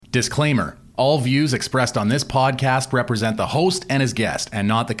Disclaimer. All views expressed on this podcast represent the host and his guest, and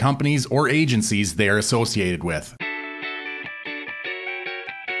not the companies or agencies they are associated with.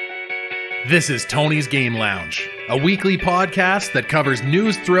 This is Tony's Game Lounge, a weekly podcast that covers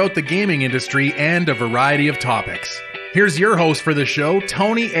news throughout the gaming industry and a variety of topics. Here's your host for the show,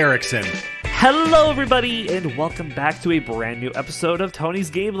 Tony Erickson. Hello, everybody, and welcome back to a brand new episode of Tony's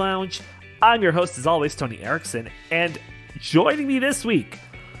Game Lounge. I'm your host, as always, Tony Erickson, and joining me this week,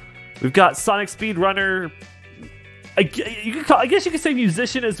 we've got Sonic Speedrunner, I guess you could say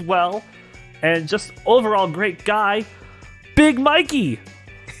musician as well, and just overall great guy, Big Mikey.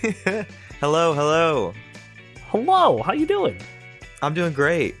 Hello. Hello, how you doing? I'm doing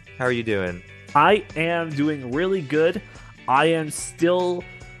great. How are you doing? I am doing really good. I am still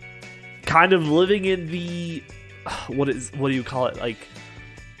kind of living in the, what do you call it, like,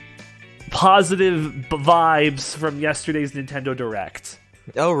 positive vibes from yesterday's Nintendo Direct.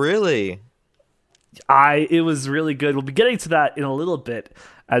 Oh, really? It was really good. We'll be getting to that in a little bit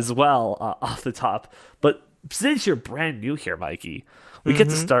as well, off the top. But since you're brand new here, Mikey, we get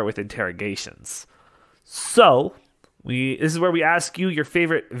to start with interrogations. So, this is where we ask you your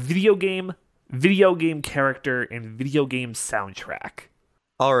favorite video game character, and video game soundtrack.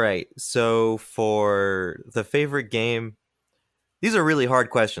 All right. So for the favorite game, these are really hard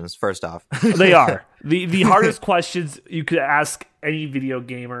questions, first off. They are. The hardest questions you could ask any video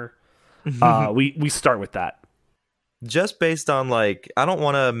gamer. We start with that. Just based on, like, I don't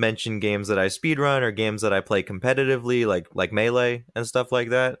want to mention games that I speedrun or games that I play competitively, like Melee and stuff like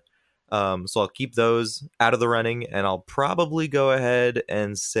that. So I'll keep those out of the running, and I'll probably go ahead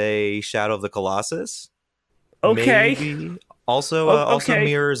and say Shadow of the Colossus. Okay. Maybe. Also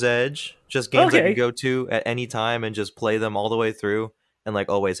Mirror's Edge. Just games I can go to at any time and just play them all the way through and, like,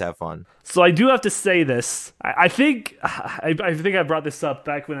 always have fun. So I do have to say this. I think I brought this up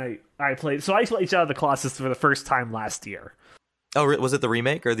back when I played. So I played Shadow of the Colossus for the first time last year. Oh, was it the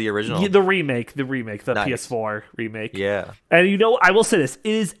remake or the original? Yeah, the remake, the nice. PS4 remake. Yeah. And you know, I will say this,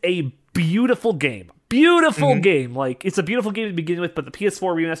 it is a beautiful game. Beautiful game. Like, it's a beautiful game to begin with, but the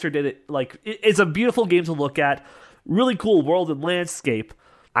PS4 remaster did it. Like, it's a beautiful game to look at. Really cool world and landscape.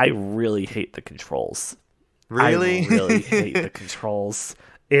 I really hate the controls. Really? I really hate the controls.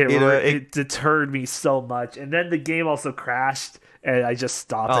 It deterred me so much. And then the game also crashed, and I just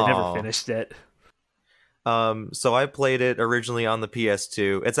stopped. I never finished it. So I played it originally on the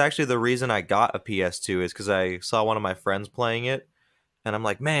PS2. It's actually the reason I got a PS2 is because I saw one of my friends playing it, and I'm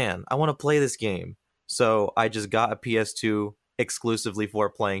like, man, I want to play this game. So I just got a PS2 exclusively for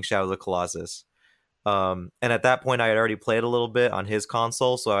playing Shadow of the Colossus. And at that point, I had already played a little bit on his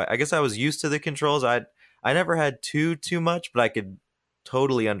console, so I guess I was used to the controls. I never had too much, but I could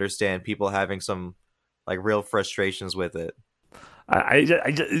totally understand people having some, like, real frustrations with it.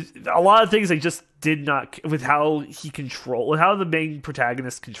 I just, a lot of things I just did not, with how the main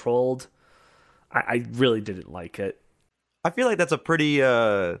protagonist controlled. I really didn't like it. I feel like that's a pretty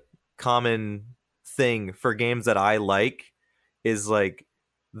common thing for games that I like, is like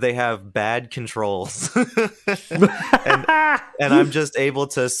they have bad controls, and I'm just able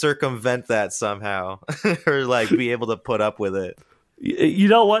to circumvent that somehow, or like be able to put up with it. You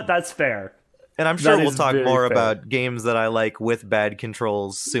know what? That's fair. And I'm sure we'll talk more about games that I like with bad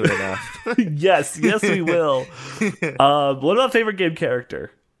controls soon enough. Yes, we will. What about favorite game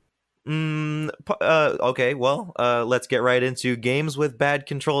character? Okay, well, let's get right into games with bad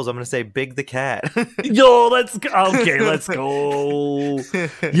controls. I'm gonna say Big the Cat. Yo, let's go. Okay, let's go.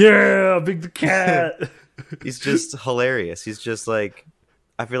 Yeah, Big the Cat. He's just hilarious. He's just like,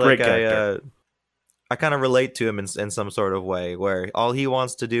 I feel Great like character. I kind of relate to him in some sort of way, where all he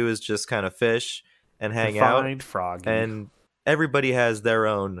wants to do is just kind of fish and hang out. Find Froggy. And everybody has their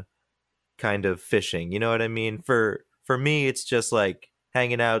own kind of fishing. You know what I mean? For me, it's just like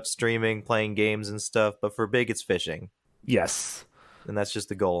hanging out, streaming, playing games and stuff. But for Big, it's fishing. Yes. And that's just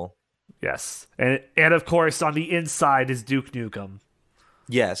the goal. Yes. And of course, on the inside is Duke Nukem.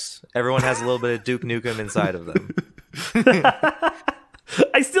 Yes. Everyone has a little bit of Duke Nukem inside of them.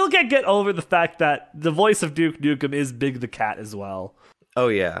 I still can't get over the fact that the voice of Duke Nukem is Big the Cat as well. Oh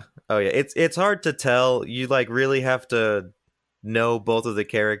yeah. It's hard to tell. You, like, really have to know both of the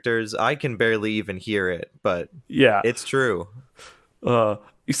characters. I can barely even hear it, but yeah, it's true.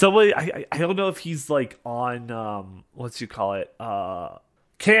 Somebody, I don't know if he's like on what you call it,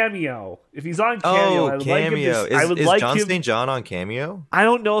 Cameo. If he's on Cameo, I would Cameo. like John him. St. John on Cameo? I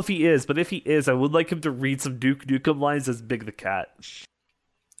don't know if he is, but if he is, I would like him to read some Duke Nukem lines as Big the Cat.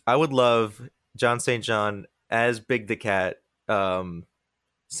 I would love John St. John as Big the Cat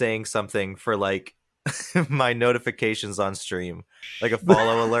saying something for, like, my notifications on stream, like a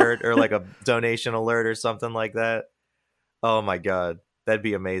follow alert or like a donation alert or something like that. Oh my god, that'd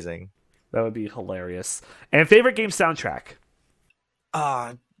be amazing. That would be hilarious. And favorite game soundtrack?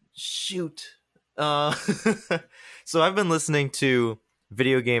 Ah, shoot. Uh, so I've been listening to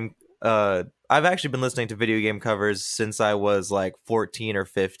video game. I've actually been listening to video game covers since I was like 14 or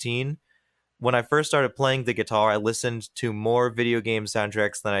 15. When I first started playing the guitar, I listened to more video game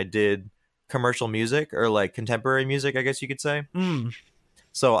soundtracks than I did commercial music or like contemporary music, I guess you could say.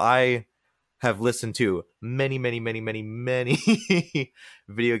 So I have listened to many video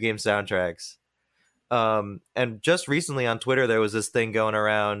game soundtracks. And just recently on Twitter, there was this thing going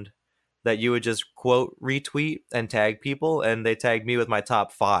around that you would just quote retweet and tag people, and they tagged me with my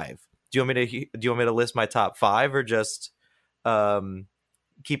top 5. Do you want me to list my top 5 or just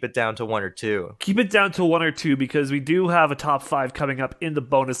keep it down to 1 or 2? Keep it down to 1 or 2 because we do have a top 5 coming up in the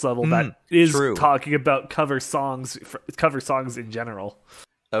bonus level that is true. talking about cover songs in general.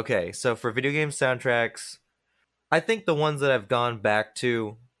 Okay, so for video game soundtracks, I think the ones that I've gone back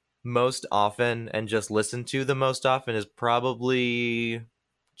to most often and just listened to the most often is probably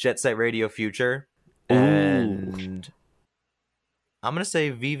Jet Set Radio Future. And I'm going to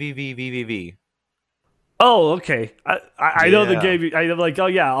say VVVVVV. Oh, okay. I know the game. I'm like, oh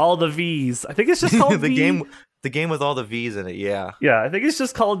yeah, all the V's. I think it's just called V. The game with all the V's in it, yeah. Yeah, I think it's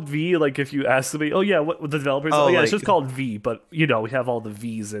just called V. Like if you ask me, oh yeah, what the developers? Oh yeah, it's just called V. But we have all the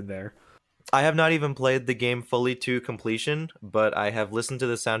V's in there. I have not even played the game fully to completion, but I have listened to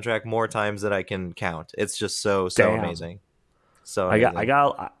the soundtrack more times than I can count. It's just so amazing. So amazing. I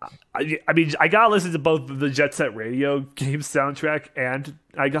gotta listen to both the Jet Set Radio game soundtrack, and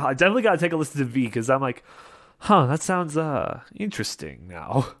I definitely gotta take a listen to V because I'm like, that sounds interesting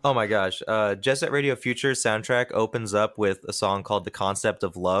now. Oh my gosh, Jet Set Radio Future soundtrack opens up with a song called "The Concept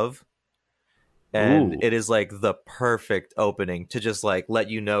of Love." And it is like the perfect opening to just like let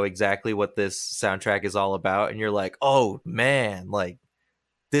you know exactly what this soundtrack is all about. And you're like, oh man, like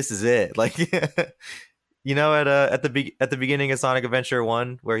this is it. Like, at the beginning of Sonic Adventure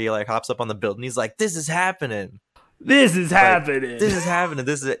 1, where he like hops up on the building, he's like, this is happening. This is happening.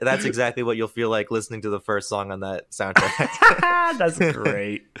 That's exactly what you'll feel like listening to the first song on that soundtrack. That's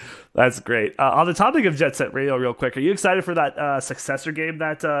great. That's great. On the topic of Jet Set Radio, real quick, are you excited for that successor game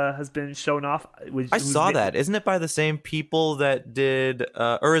that has been shown off? I saw that. Isn't it by the same people that did,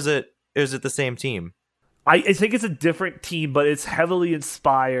 or is it the same team? I think it's a different team, but it's heavily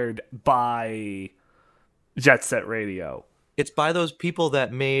inspired by Jet Set Radio. It's by those people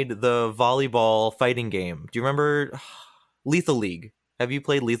that made the volleyball fighting game. Do you remember Lethal League? Have you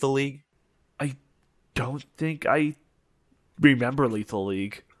played Lethal League? I don't think I remember Lethal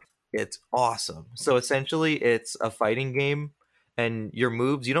League. It's awesome. So essentially, it's a fighting game, and your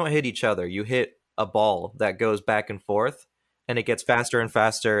moves, you don't hit each other. You hit a ball that goes back and forth, and it gets faster and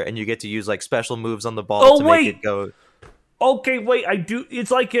faster, and you get to use like special moves on the ball to make it go. Okay, wait, I do.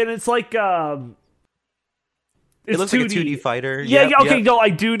 It looks 2D. like a 2D fighter. Yeah, okay, no, I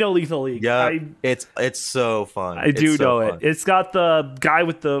do know Lethal League. Yeah, it's so fun. I do know it. It's got the guy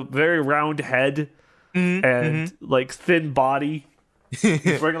with the very round head and like thin body.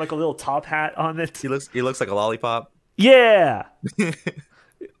 He's wearing like a little top hat on it. He looks like a lollipop. Yeah.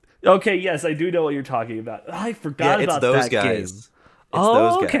 Okay, yes, I do know what you're talking about. I forgot about those that guys. game.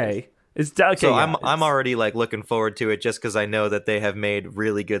 Those okay. Guys. So I'm already like looking forward to it just because I know that they have made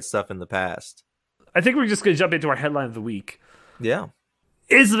really good stuff in the past. I think we're just going to jump into our headline of the week. Yeah.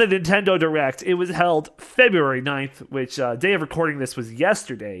 Is the Nintendo Direct. It was held February 9th, which day of recording this was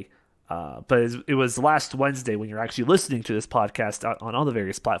yesterday. But it was last Wednesday when you're actually listening to this podcast on all the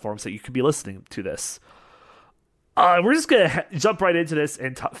various platforms that you could be listening to this. We're just going to jump right into this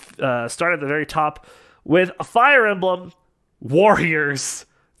and start at the very top with a Fire Emblem Warriors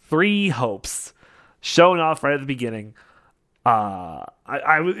 3 Hopes shown off right at the beginning.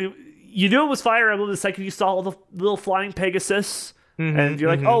 You knew it was Fire Emblem the second you saw the little flying Pegasus, and you're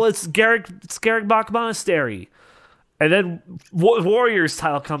like, "Oh, it's Garreg Mach Monastery," and then Warriors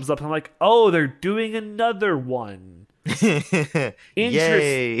tile comes up, and I'm like, "Oh, they're doing another one."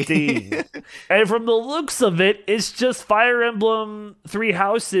 Interesting. And from the looks of it, it's just Fire Emblem 3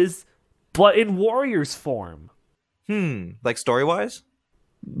 Houses, but in Warriors form. Like story wise?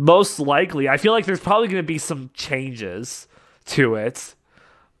 Most likely, I feel like there's probably going to be some changes to it.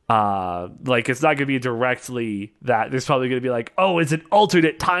 Like it's not going to be directly that. There's probably going to be like, oh, it's an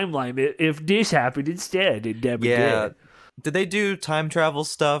alternate timeline. If this happened instead, it never did. Did they do time travel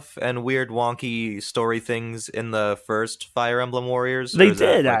stuff and weird wonky story things in the first Fire Emblem Warriors? They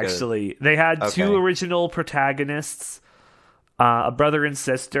did, actually. They had 2 original protagonists, a brother and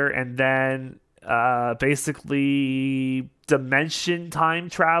sister, and then basically dimension time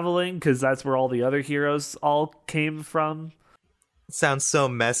traveling, because that's where all the other heroes all came from. Sounds so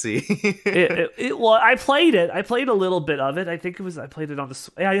messy. Well, I played it. I played a little bit of it. I played it on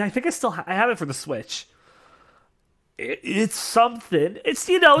the. I think I have it for the Switch. It's something. It's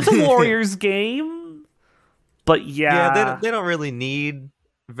it's a Warriors game, but yeah, they don't really need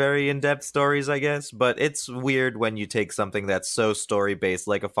very in-depth stories, I guess. But it's weird when you take something that's so story-based,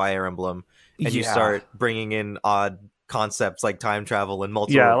 like a Fire Emblem, and you start bringing in odd concepts like time travel and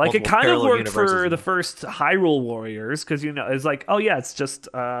multiple. Yeah, like it kind of worked universes. For the first Hyrule Warriors, because it's like, oh yeah, it's just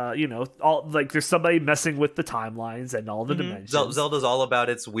all like there's somebody messing with the timelines and all the dimensions. Zelda's all about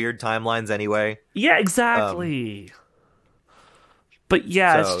its weird timelines anyway. Yeah, exactly. But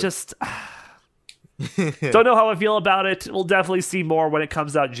yeah, it's just don't know how I feel about it. We'll definitely see more when it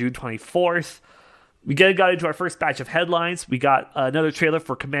comes out June 24th. We got into our first batch of headlines. We got another trailer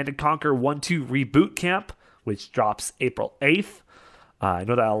for Command & Conquer 1-2 Reboot Camp, which drops April 8th. I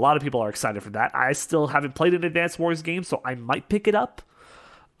know that a lot of people are excited for that. I still haven't played an Advance Wars game, so I might pick it up.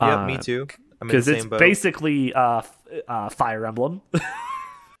 Yep, me too. Because it's basically Fire Emblem.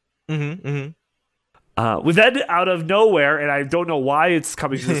 With that out of nowhere, and I don't know why it's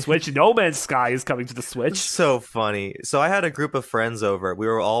coming to the Switch, No Man's Sky is coming to the Switch. So funny. So I had a group of friends over. We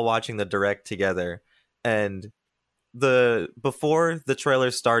were all watching the Direct together, and before the trailer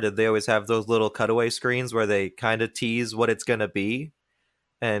started, they always have those little cutaway screens where they kind of tease what it's gonna be,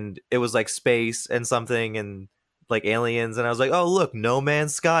 and it was like space and something and like aliens, and I was like, oh look, No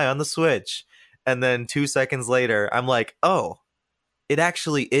Man's Sky on the Switch, and then 2 seconds later I'm like, oh, it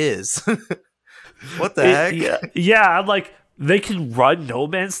actually is. What the heck? Yeah, I'm like, they can run No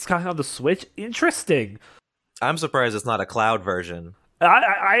Man's Sky on the Switch? Interesting. I'm surprised it's not a cloud version.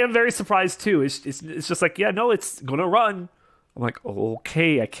 I am very surprised too. It's just like, yeah, no, it's gonna run. I'm like,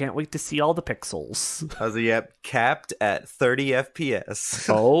 okay, I can't wait to see all the pixels. I was like, yep, capped at 30 FPS.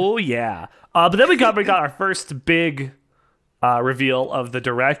 Oh yeah. But then we got our first big reveal of the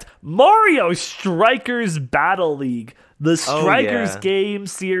Direct. Mario Strikers Battle League. The Strikers game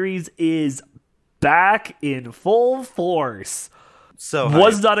series is back in full force. So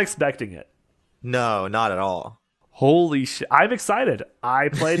was not expecting it. No, not at all. Holy shit. I'm excited. I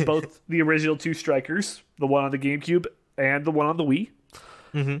played both the original 2 Strikers, the one on the GameCube and the one on the Wii.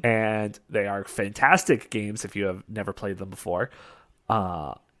 And they are fantastic games if you have never played them before.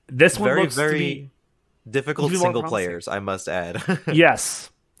 This one looks very difficult single players, I must add. Yes.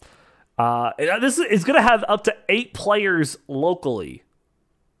 This is going to have up to 8 players locally.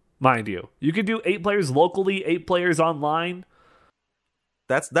 Mind you, you can do 8 players locally, 8 players online.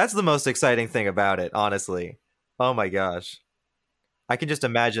 That's the most exciting thing about it, honestly. Oh my gosh, I can just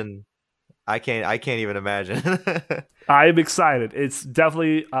imagine. I can't even imagine. I'm excited. It's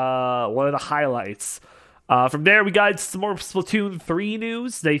definitely one of the highlights. From there, we got some more Splatoon 3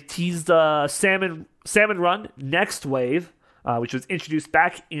 news. They teased Salmon Run Next Wave, which was introduced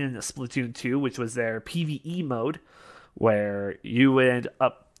back in Splatoon 2, which was their PvE mode, where you end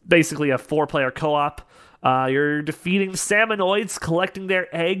up basically a 4-player co-op. You're defeating salmonoids, collecting their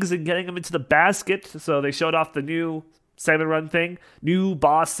eggs, and getting them into the basket. So they showed off the new Salmon Run thing, new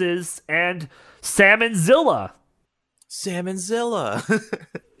bosses, and Salmonzilla. Salmonzilla.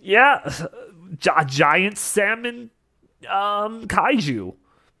 Yeah, giant salmon kaiju.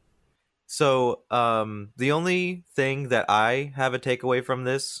 So the only thing that I have a takeaway from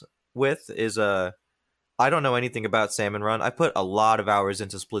this with is I don't know anything about Salmon Run. I put a lot of hours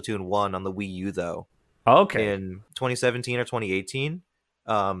into Splatoon 1 on the Wii U, though. Okay. In 2017 or 2018.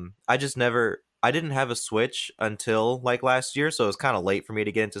 I didn't have a Switch until like last year, so it was kind of late for me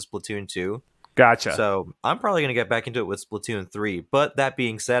to get into Splatoon 2. Gotcha. So I'm probably going to get back into it with Splatoon 3. But that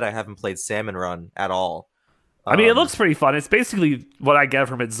being said, I haven't played Salmon Run at all. I mean, it looks pretty fun. It's basically what I get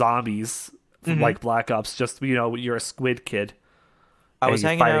from it, zombies, from like Black Ops. Just, you're a squid kid. I was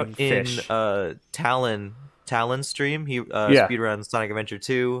hanging out fish. In Talon's stream. He Speedruns Sonic Adventure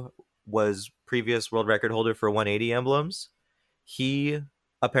 2, was previous world record holder for 180 emblems. He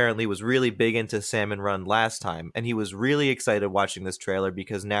apparently was really big into Salmon Run last time, and he was really excited watching this trailer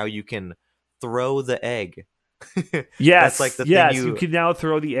because now you can throw the egg. Yes, that's like the thing you can now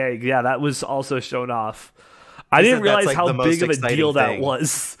throw the egg. Yeah, that was also shown off. I didn't realize like how big of a deal that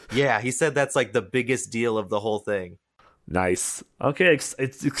was. Yeah, he said that's like the biggest deal of the whole thing. Nice. Okay,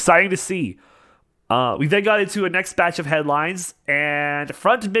 it's exciting to see. We then got into a next batch of headlines, and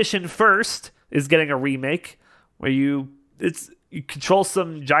Front Mission First is getting a remake where you control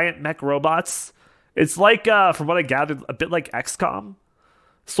some giant mech robots. It's like, from what I gathered, a bit like XCOM,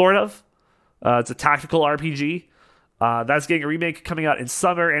 sort of. It's a tactical RPG. That's getting a remake coming out in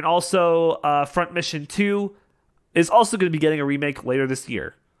summer, and also Front Mission 2 is also going to be getting a remake later this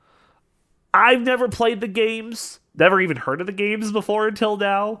year. I've never played the games, never even heard of the games before until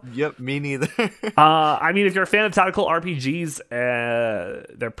now. Yep, me neither. I mean, if you're a fan of tactical RPGs,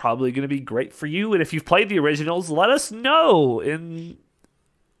 they're probably going to be great for you. And if you've played the originals, let us know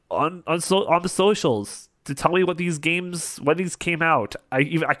on the socials to tell me when these came out.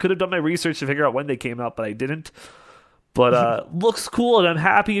 I could have done my research to figure out when they came out, but I didn't. But looks cool, and I'm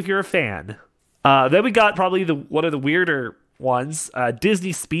happy if you're a fan. Then we got probably one of the weirder ones,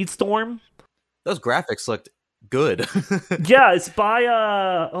 Disney Speedstorm. Those graphics looked good. Yeah, it's by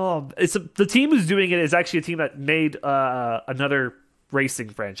the team who's doing it is actually a team that made another racing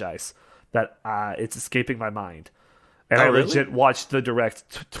franchise that it's escaping my mind. And I really? legit watched the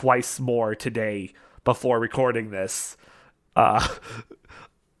direct twice more today before recording this.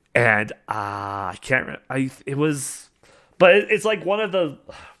 And I can't remember. It's like one of the.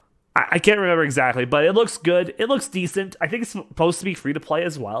 I can't remember exactly, but it looks good. It looks decent. I think it's supposed to be free to play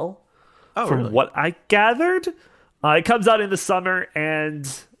as well. Oh, from really? what I gathered. It comes out in the summer, and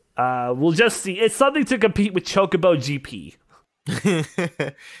we'll just see. It's something to compete with Chocobo GP.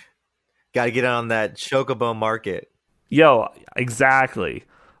 Got to get on that Chocobo market. Yo, exactly.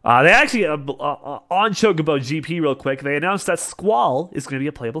 They actually, on Chocobo GP real quick, they announced that Squall is going to be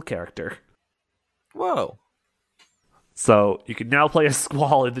a playable character. Whoa. So you can now play a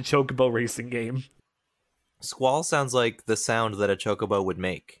Squall in the Chocobo racing game. Squall sounds like the sound that a Chocobo would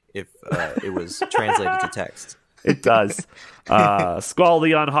make if it was translated to text. It does. Squall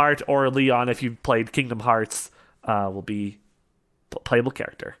Leonhart, or Leon if you've played Kingdom Hearts, will be a playable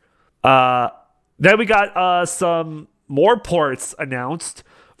character. Then we got some more ports announced.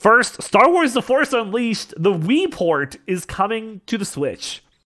 First, Star Wars The Force Unleashed, the Wii port, is coming to the Switch.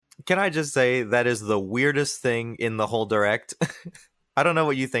 Can I just say that is the weirdest thing in the whole Direct? I don't know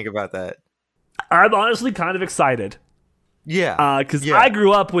what you think about that. I'm honestly kind of excited. Yeah. Because I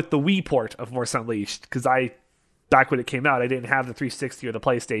grew up with the Wii port of Force Unleashed. Because back when it came out, I didn't have the 360 or the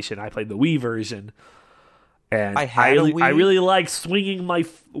PlayStation. I played the Wii version. And I really like swinging my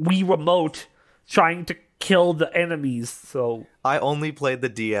Wii remote, trying to kill the enemies. So I only played the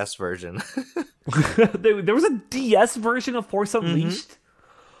DS version. There was a DS version of Force Unleashed? Mm-hmm.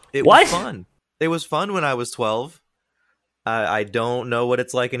 It What? was fun. It was fun when I was 12. I don't know what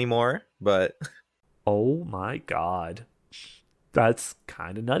it's like anymore, but... Oh my god. That's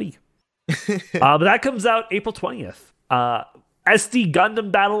kind of nutty. But that comes out April 20th. SD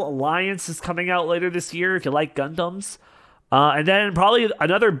Gundam Battle Alliance is coming out later this year if you like Gundams. And then probably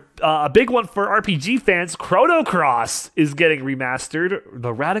another a big one for RPG fans, Chrono Cross is getting remastered.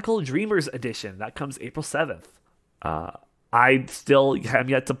 The Radical Dreamers Edition. That comes April 7th. I still am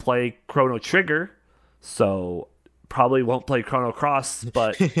yet to play Chrono Trigger, so probably won't play Chrono Cross,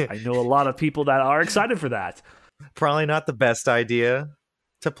 but I know a lot of people that are excited for that. Probably not the best idea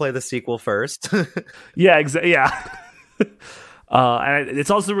to play the sequel first. Yeah, exactly. Yeah. And it's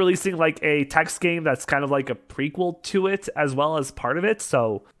also releasing like a text game that's kind of like a prequel to it as well as part of it.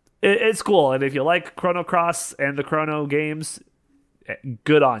 So it's cool. And if you like Chrono Cross and the Chrono games,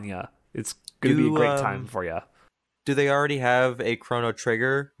 good on ya. It's going to be a great time for you. Do they already have a Chrono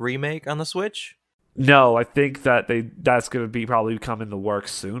Trigger remake on the Switch? No, I think that that's going to be probably come in the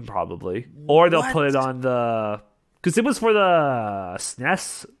works soon, probably. Or they'll put it on the... Because it was for the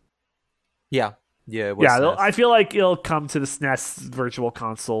SNES. Yeah. Yeah, it was SNES. I feel like it'll come to the SNES Virtual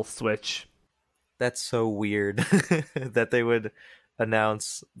Console Switch. That's so weird that they would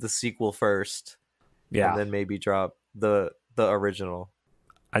announce the sequel first. Yeah. And then maybe drop the original.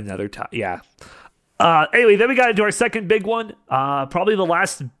 Another time, yeah. Anyway, then we got into our second big one. Probably the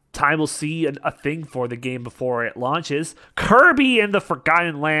last time we'll see a thing for the game before it launches. Kirby and the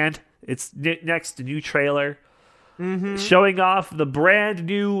Forgotten Land. It's next new trailer. Mm-hmm. Showing off the brand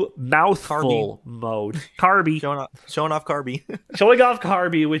new mouthful mode. Kirby. Showing off Kirby. Showing off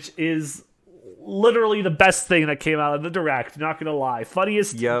Kirby, which is literally the best thing that came out of the Direct. Not going to lie.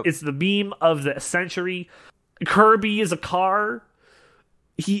 Funniest. Yep. It's the meme of the century. Kirby is a car.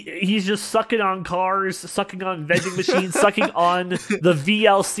 He's just sucking on cars, sucking on vending machines, sucking on the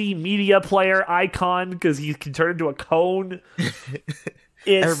VLC media player icon because he can turn into a cone.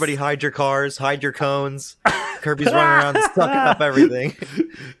 Everybody hide your cars, hide your cones. Kirby's running around sucking up everything.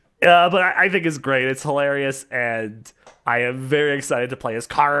 But I think it's great. It's hilarious, and I am very excited to play as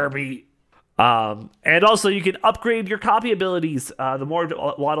Kirby. And also, you can upgrade your copy abilities. The more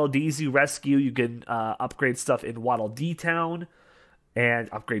Waddle Dees you rescue, you can upgrade stuff in Waddle Dee Town. And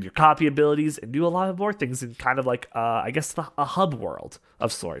upgrade your copy abilities and do a lot of more things in kind of like, I guess, a hub world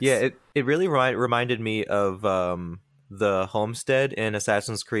of sorts. Yeah, it really reminded me of the homestead in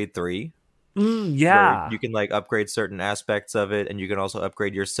Assassin's Creed 3. Yeah. Where you can like upgrade certain aspects of it, and you can also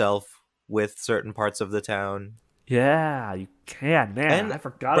upgrade yourself with certain parts of the town. Yeah, you can. Man, And I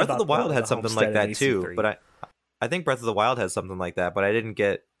forgot Breath about of the Wild had something like that too. AC3. But I think Breath of the Wild has something like that, but I didn't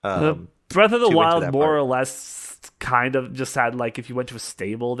get Breath of the too into Wild that more part. or less kind of just had like if you went to a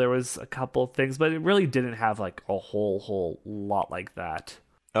stable there was a couple of things, but it really didn't have like a whole lot like that.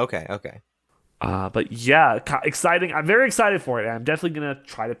 Okay. But yeah, exciting. I'm very excited for it. I'm definitely gonna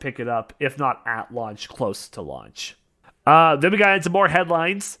try to pick it up, if not at launch, close to launch. Then we got into more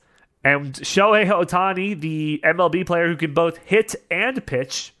headlines, and Shohei Ohtani, the MLB player who can both hit and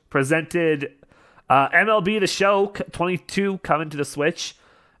pitch, presented MLB The Show 22 coming to the Switch,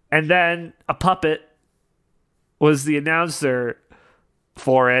 and then a puppet was the announcer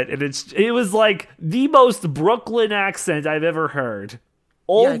for it, and it was like the most Brooklyn accent I've ever heard.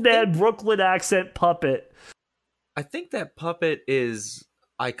 Old man Brooklyn accent puppet. I think that puppet is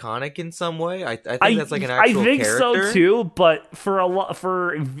iconic in some way. I think that's like an actual I think character. so too, but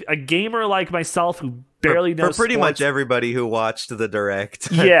for a gamer like myself who barely knows for pretty sports, much everybody who watched the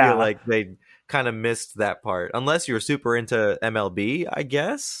direct, Yeah. I feel like they kind of missed that part. Unless you were super into MLB, I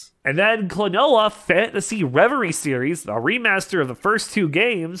guess. And then Klonoa Fantasy Reverie Series, a remaster of the first 2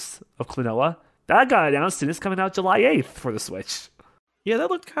 games of Klonoa, that got announced and it's coming out July 8th for the Switch. Yeah,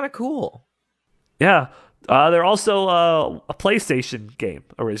 that looked kind of cool. Yeah. They're also a PlayStation game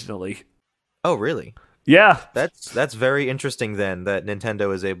originally. Oh, really? Yeah. That's very interesting then that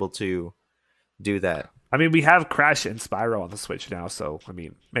Nintendo is able to do that. I mean, we have Crash and Spyro on the Switch now, so, I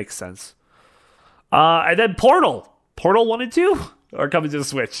mean, makes sense. And then Portal 1 and 2 are coming to the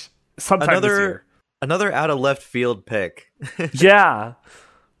Switch sometime this year. Another out of left field pick. Yeah.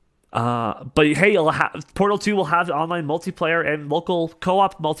 But hey, Portal 2 will have online multiplayer and local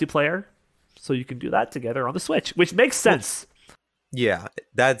co-op multiplayer, so you can do that together on the Switch, which makes sense. Yeah,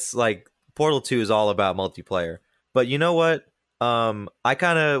 that's like Portal 2 is all about multiplayer. But you know what? I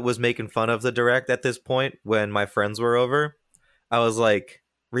kind of was making fun of the Direct at this point when my friends were over. I was like,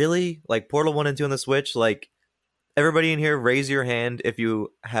 really? Like Portal 1 and 2 on the Switch? Like, everybody in here, raise your hand if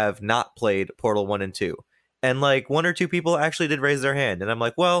you have not played Portal 1 and 2. And like 1 or 2 people actually did raise their hand. And I'm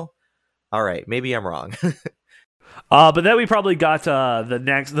like, well, all right, maybe I'm wrong. But then we probably got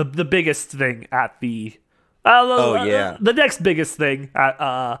the biggest thing at the the next biggest thing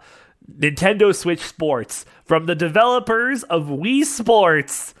at Nintendo Switch Sports from the developers of Wii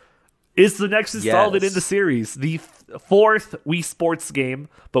Sports is the next installment in the series, the 4th Wii Sports game.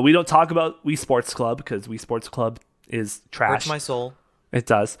 But we don't talk about Wii Sports Club because Wii Sports Club is trash. Hurts my soul. It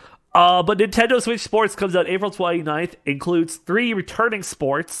does. But Nintendo Switch Sports comes out April 29th, includes 3 returning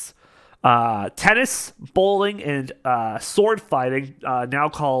sports. Tennis, bowling, and sword fighting, now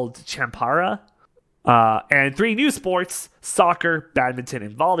called Champara. And 3 new sports, soccer, badminton,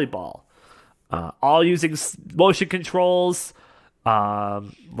 and volleyball. All using motion controls,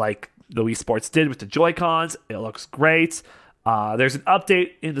 like the Wii Sports did with the Joy-Cons. It looks great. There's an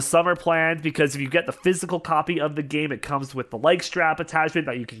update in the summer planned because if you get the physical copy of the game, it comes with the leg strap attachment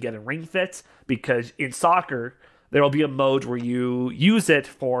that you can get in Ring Fit, because in soccer there will be a mode where you use it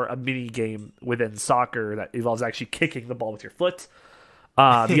for a mini game within soccer that involves actually kicking the ball with your foot.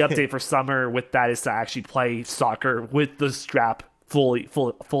 The update for summer with that is to actually play soccer with the strap full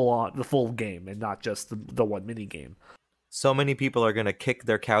on the full game and not just the one mini game. So many people are gonna kick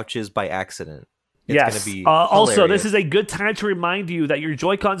their couches by accident. It's yes. Gonna be also, this is a good time to remind you that your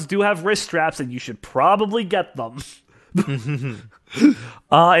Joy-Cons do have wrist straps and you should probably get them.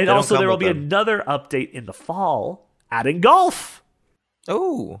 And also there will be another update in the fall adding golf.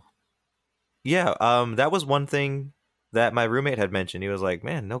 Oh, yeah. That was one thing that my roommate had mentioned. He was like,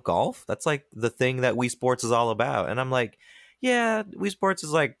 "Man, no golf? That's like the thing that Wii Sports is all about." And I'm like, "Yeah, Wii Sports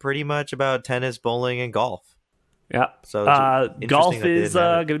is like pretty much about tennis, bowling, and golf." Yeah. So golf is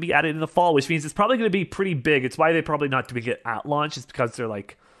going to be added in the fall, which means it's probably going to be pretty big. It's why they're probably not doing it at launch. It's because they're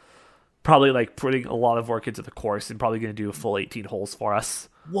probably putting a lot of work into the course and probably going to do a full 18 holes for us.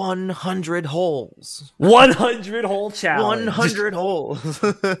 100 holes. 100 hole challenge. 100 holes.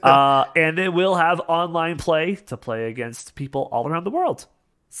 And it will have online play to play against people all around the world.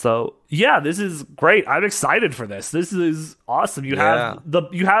 So yeah, this is great. I'm excited for this. This is awesome. You have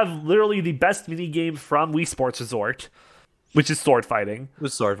literally the best mini game from Wii Sports Resort, which is sword fighting.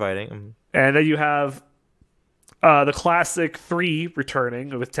 With sword fighting. And then you have the classic 3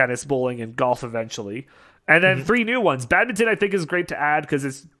 returning with tennis, bowling, and golf eventually. And then 3 new ones. Badminton, I think, is great to add because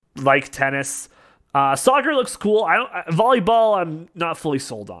it's like tennis. Soccer looks cool. Volleyball, I'm not fully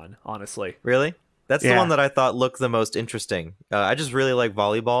sold on, honestly. Really? That's the one that I thought looked the most interesting. I just really like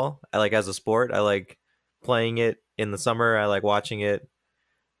volleyball. I like as a sport. I like playing it in the summer. I like watching it.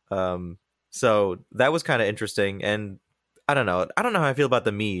 So that was kind of interesting. And I don't know how I feel about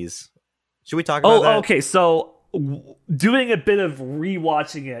the Miis. Should we talk about that? Okay. So doing a bit of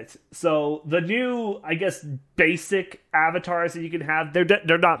rewatching it. So the new, I guess, basic avatars that you can have,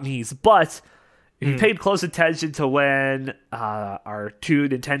 they're not Miis, but if you paid close attention to when our two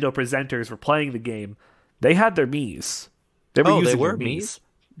Nintendo presenters were playing the game, they had their Miis. They were using their Miis.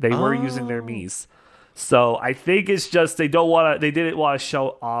 They were using their Miis. So I think it's just they didn't want to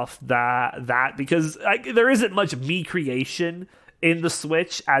show off that because there isn't much Mii creation in the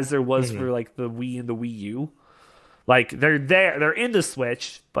Switch as there was for like the Wii and the Wii U. Like they're in the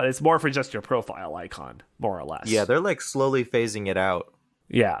Switch, but it's more for just your profile icon, more or less. Yeah, they're like slowly phasing it out.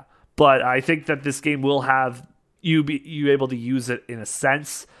 Yeah, but I think that this game will have you able to use it in a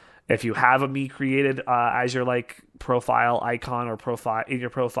sense if you have a Mii created as your like profile icon or profile in your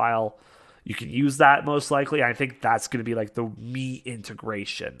profile. You can use that most likely. I think that's going to be like the Mii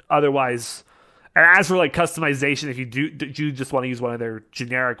integration. Otherwise, and as for like customization, if you do just want to use one of their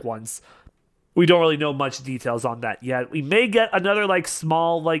generic ones, we don't really know much details on that yet. We may get another like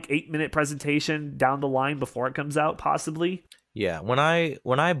small like 8-minute presentation down the line before it comes out, possibly. Yeah, when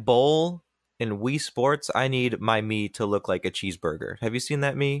I bowl in Wii Sports, I need my Mii to look like a cheeseburger. Have you seen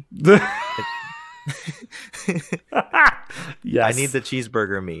that Mii? Yes. I need the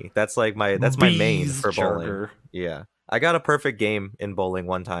cheeseburger Mii. That's like my main for bowling. Yeah. I got a perfect game in bowling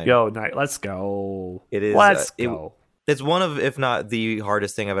one time. Yo, night, let's go. It is let's go. It's one of, if not the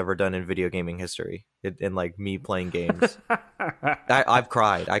hardest thing I've ever done in video gaming history. In like me playing games. I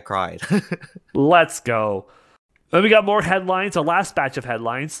cried. Let's go. Then we got more headlines, a last batch of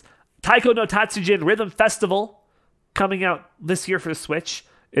headlines. Taiko no Tatsujin Rhythm Festival coming out this year for the Switch.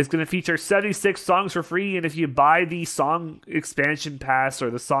 It's going to feature 76 songs for free, and if you buy the song expansion pass or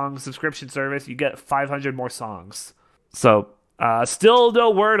the song subscription service, you get 500 more songs. So, still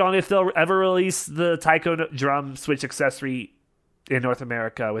no word on if they'll ever release the Taiko Drum Switch accessory in North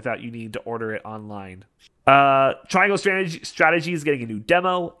America without you needing to order it online. Triangle Strategy is getting a new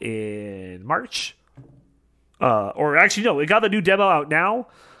demo in March. Or actually, no, it got the new demo out now.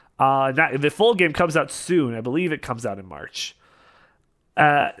 The full game comes out soon. I believe it comes out in March.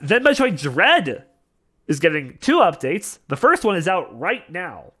 Then Metroid Dread is getting 2 updates. The first one is out right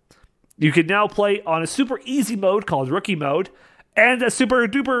now. You can now play on a super easy mode called Rookie Mode and a super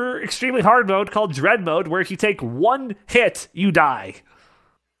duper extremely hard mode called Dread Mode, where if you take 1 hit, you die.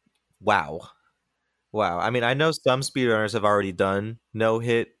 Wow. I mean, I know some speedrunners have already done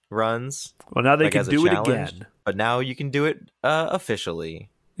no-hit runs. Well, now they can do it again. But now you can do it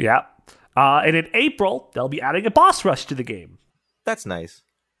officially. Yeah. And in April, they'll be adding a boss rush to the game. That's nice.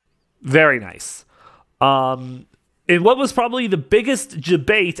 Very nice. And what was probably the biggest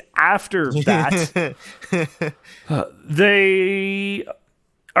debate after that,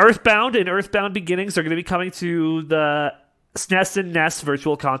 Earthbound and Earthbound Beginnings are going to be coming to the SNES and NES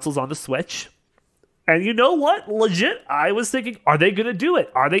virtual consoles on the Switch. And you know what? Legit, I was thinking, are they going to do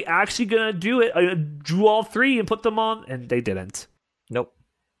it? Are they actually going to do it? Do all 3 and put them on? And they didn't. Nope.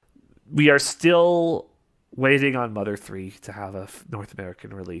 We are still waiting on Mother 3 to have a North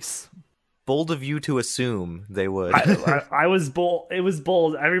American release. Bold of you to assume they would. I was bold. It was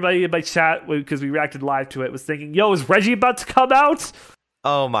bold. Everybody in my chat, because we reacted live to it, was thinking, yo, is Reggie about to come out?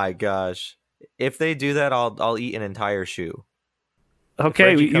 Oh my gosh. If they do that, I'll eat an entire shoe.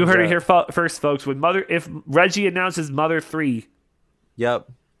 Okay, you heard it here first, folks. If Reggie announces Mother 3, yep.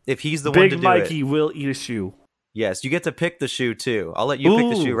 If he's the one to do it, Big Mikey will eat a shoe. Yes, you get to pick the shoe too. I'll let you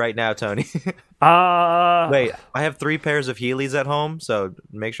pick the shoe right now, Tony. Wait, I have 3 pairs of Heelys at home, so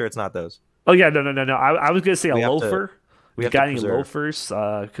make sure it's not those. Oh yeah, no. I was gonna say a loafer. We got any loafers?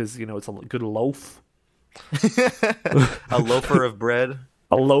 Because it's a good loaf. A loafer of bread.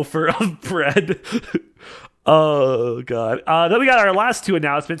 A loafer of bread. Oh god. Then we got our last 2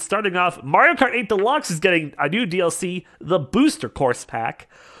 announcements. Starting off, Mario Kart 8 Deluxe is getting a new DLC, the Booster Course Pack.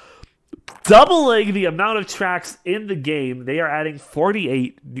 Doubling the amount of tracks in the game, they are adding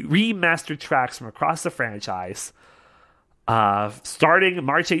 48 remastered tracks from across the franchise. Starting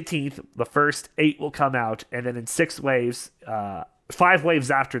March 18th, the first 8 will come out, and then in 6 waves, 5 waves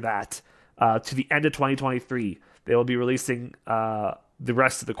after that, to the end of 2023, they will be releasing the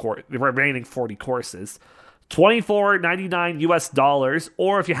rest of the remaining 40 courses. $24.99 US,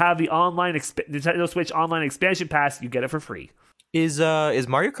 or if you have the Nintendo Switch Online Expansion Pass, you get it for free. Is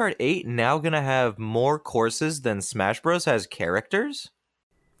Mario Kart 8 now gonna have more courses than Smash Bros has characters?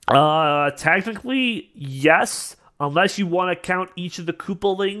 Technically, yes. Unless you want to count each of the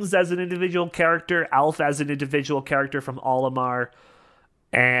Koopalings as an individual character, Alf as an individual character from Olimar,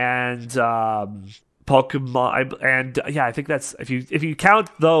 and Pokemon, and yeah, I think that's if you count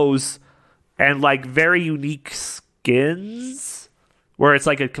those and like very unique skins where it's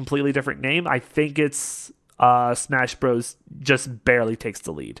like a completely different name, I think it's Smash Bros. Just barely takes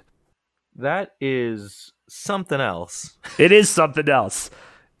the lead. That is something else. It is something else.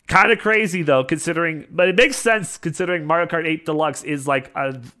 Kind of crazy though, but it makes sense considering Mario Kart 8 Deluxe is like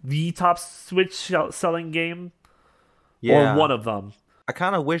the top Switch selling game, or one of them. I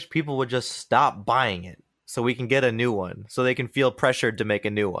kind of wish people would just stop buying it so we can get a new one, so they can feel pressured to make a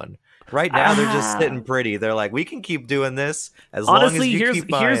new one. Right now, they're just sitting pretty. They're like, we can keep doing this as long as you keep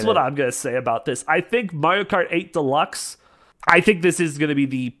buying it. Here's what I'm going to say about this. I think Mario Kart 8 Deluxe, I think this is going to be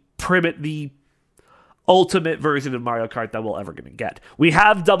the ultimate version of Mario Kart that we're ever going to get. We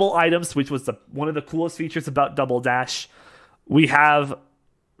have double items, which was one of the coolest features about Double Dash. We're going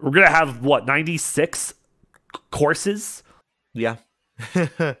to have, 96 courses? Yeah.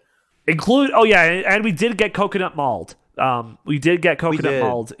 and we did get Coconut Mauled. We did get Coconut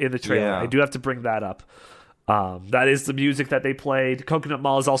Mauled in the trailer. Yeah. I do have to bring that up. That is the music that they played. Coconut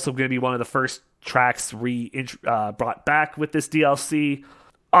Mall is also going to be one of the first tracks brought back with this DLC.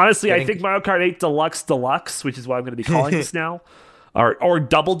 Honestly, I think Mario Kart 8 Deluxe, which is what I'm going to be calling this now, or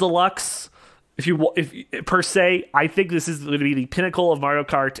Double Deluxe, if per se, I think this is going to be the pinnacle of Mario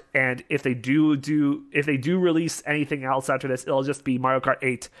Kart. And if they do release anything else after this, it'll just be Mario Kart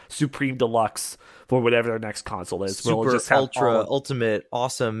 8 Supreme Deluxe for whatever their next console is. Super Ultra Ultimate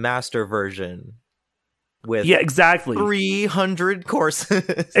Awesome Master Version with 300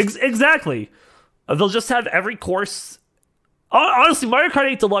 courses. Exactly. They'll just have every course. Honestly, Mario Kart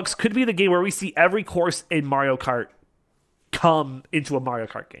 8 Deluxe could be the game where we see every course in Mario Kart come into a Mario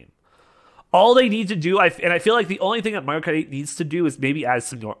Kart game. All they need to do, and I feel like the only thing that Mario Kart 8 needs to do is maybe add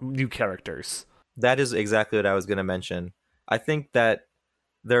some new characters. That is exactly what I was going to mention. I think that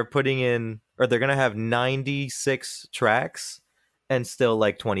they're putting in, or they're going to have 96 tracks and still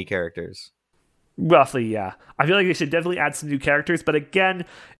like 20 characters. Roughly, yeah. I feel like they should definitely add some new characters, but again,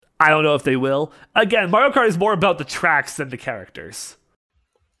 I don't know if they will. Again, Mario Kart is more about the tracks than the characters.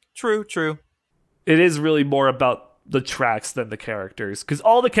 True. It is really more about the tracks than the characters, because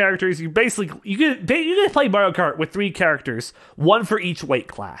all the characters you can play Mario Kart with 3 characters, one for each weight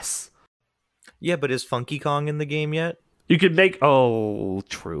class. Yeah, but is Funky Kong in the game yet? You could make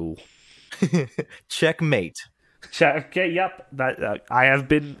true. Checkmate. Okay, yep. That I have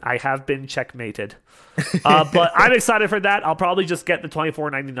been checkmated. But I'm excited for that. I'll probably just get the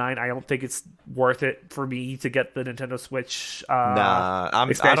 $24.99. I don't think it's worth it for me to get the Nintendo Switch. I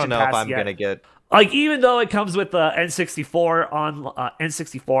don't know if I'm gonna get. Like, even though it comes with the N64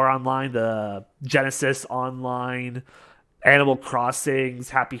 online, the Genesis Online, Animal Crossings,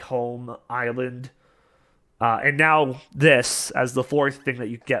 Happy Home Island, and now this as the 4th thing that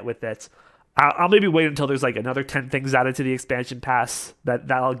you get with it. I'll maybe wait until there's like another 10 things added to the expansion pass.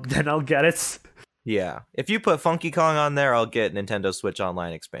 Then I'll get it. Yeah, if you put Funky Kong on there, I'll get Nintendo Switch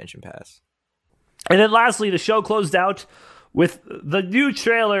Online expansion pass. And then lastly, the show closed out with the new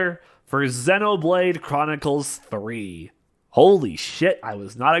trailer for Xenoblade Chronicles 3. Holy shit, I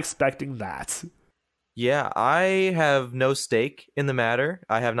was not expecting that. Yeah, I have no stake in the matter.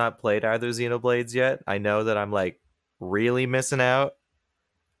 I have not played either Xenoblades yet. I know that I'm like really missing out.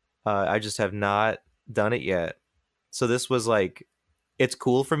 I just have not done it yet. So this was like, it's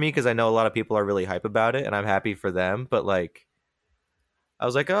cool for me because I know a lot of people are really hype about it and I'm happy for them. But like, I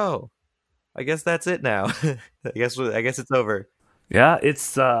was like, oh, I guess that's it now. I guess it's over. Yeah,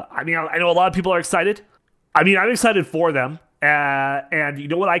 it's, I know a lot of people are excited. I'm excited for them. And you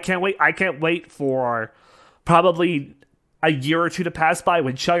know what? I can't wait. I can't wait for probably a year or two to pass by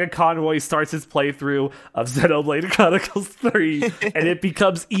when Chugga Conroy starts his playthrough of Xenoblade Chronicles 3, and it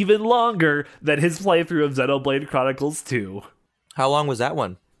becomes even longer than his playthrough of Xenoblade Chronicles 2. How long was that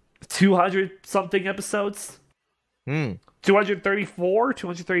one? 200-something episodes? 234?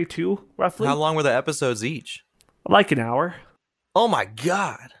 232, roughly? How long were the episodes each? Like an hour. Oh my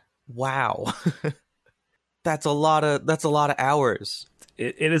god. Wow. That's a lot of hours.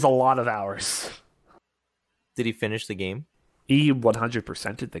 It is a lot of hours. Did he finish the game? He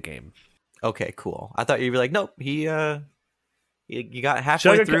 100%ed the game. Okay, cool. I thought you'd be like, nope, he got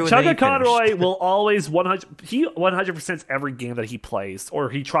halfway through. Chugga Conroy will always 100% every game that he plays, or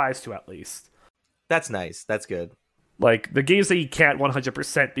he tries to at least. That's nice. That's good. Like the games that he can't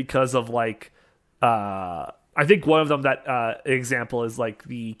 100% because of like, I think one of them that example is like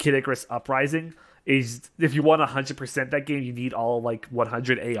the Kid Icarus Uprising. Is if you want 100% that game, you need all like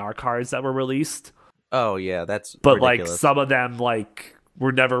 100 AR cards that were released. Oh yeah, that's but ridiculous. Like some of them like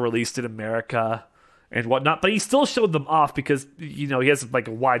were never released in America, and whatnot, but he still showed them off because, he has like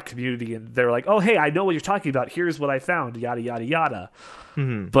a wide community, and they're like, oh, hey, I know what you're talking about. Here's what I found, yada, yada, yada.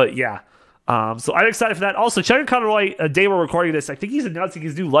 Mm-hmm. But yeah, so I'm excited for that. Also, Chuck Conroy, a day we're recording this, I think he's announcing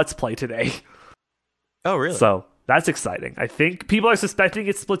his new Let's Play today. Oh, really? So that's exciting. I think people are suspecting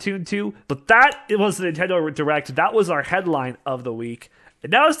it's Splatoon 2, but it was the Nintendo Direct. That was our headline of the week.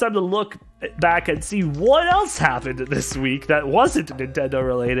 And now it's time to look back and see what else happened this week that wasn't Nintendo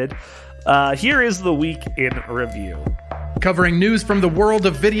related. Here is the week in review. Covering news from the world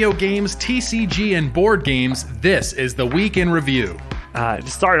of video games, TCG, and board games, this is the week in review. To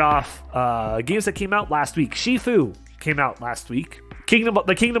start off, games that came out last week. Shifu came out last week.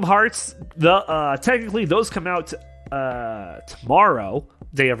 The Kingdom Hearts, technically those come out tomorrow,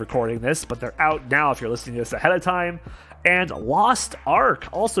 day of recording this, but they're out now if you're listening to this ahead of time. And Lost Ark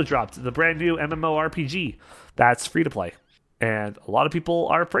also dropped, the brand new MMORPG that's free to play. And a lot of people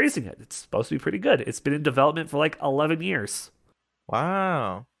are praising it. It's supposed to be pretty good. It's been in development for like 11 years.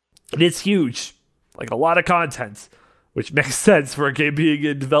 Wow. And it's huge. Like a lot of content, which makes sense for a game being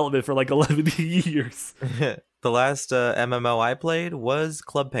in development for like 11 years. The last MMO I played was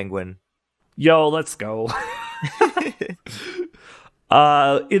Club Penguin. Yo, let's go.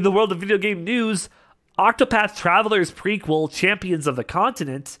 In the world of video game news, Octopath Traveler's prequel, Champions of the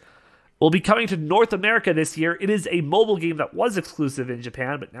Continent, will be coming to North America this year. It is a mobile game that was exclusive in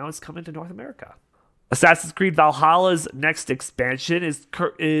Japan, but now it's coming to North America. Assassin's Creed Valhalla's next expansion is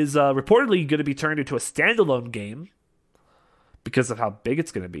reportedly going to be turned into a standalone game because of how big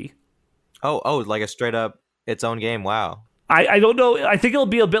it's going to be. Oh, like a straight up its own game. Wow. I don't know. I think it'll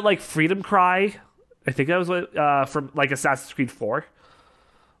be a bit like Freedom Cry. I think that was what from like Assassin's Creed 4.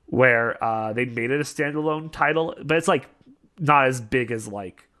 Where they made it a standalone title, but it's like not as big as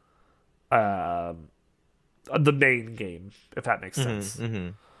like the main game, if that makes sense. Mm-hmm.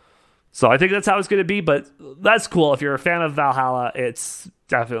 So I think that's how it's going to be, but that's cool. If you're a fan of Valhalla, it's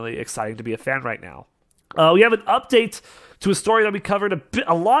definitely exciting to be a fan right now. We have an update to a story that we covered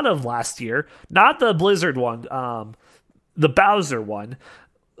a lot of last year, not the Blizzard one, the Bowser one.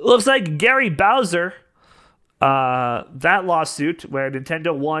 It looks like Gary Bowser. That lawsuit where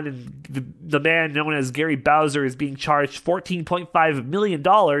Nintendo won and the man known as Gary Bowser is being charged $14.5 million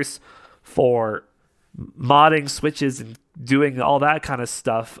for modding Switches and doing all that kind of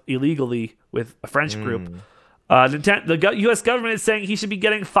stuff illegally with a French group. The U.S. government is saying he should be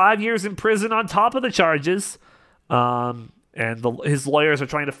getting 5 years in prison on top of the charges. And his lawyers are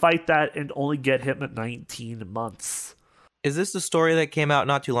trying to fight that and only get him at 19 months. Is this the story that came out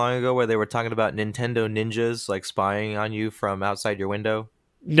not too long ago where they were talking about Nintendo ninjas like spying on you from outside your window?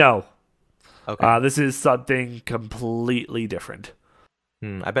 No. Okay. This is something completely different.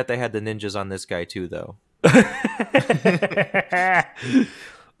 I bet they had the ninjas on this guy too, though.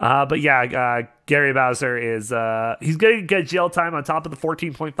 But yeah, Gary Bowser is he's going to get jail time on top of the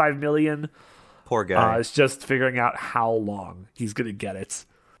 $14.5 million. Poor guy. It's just figuring out how long he's going to get it.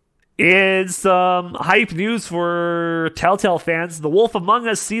 In some hype news for Telltale fans, The Wolf Among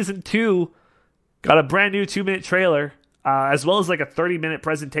Us Season 2 got a brand new 2-minute trailer, as well as like a 30-minute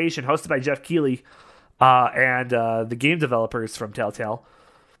presentation hosted by Jeff Keighley and the game developers from Telltale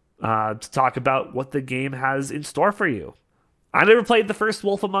to talk about what the game has in store for you. I never played the first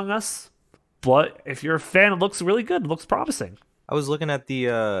Wolf Among Us, but if you're a fan, it looks really good. It looks promising. I was looking at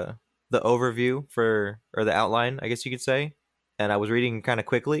the overview or the outline, I guess you could say. And I was reading kind of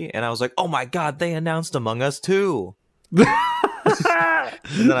quickly, and I was like, "Oh my god, they announced Among Us 2!"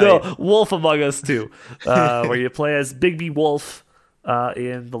 Wolf Among Us 2, where you play as Bigby Wolf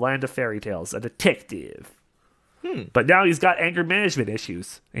in the land of fairy tales, a detective. But now he's got anger management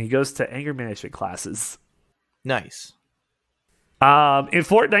issues, and he goes to anger management classes. Nice. In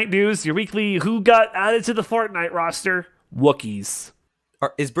Fortnite news, your weekly who got added to the Fortnite roster? Wookiees.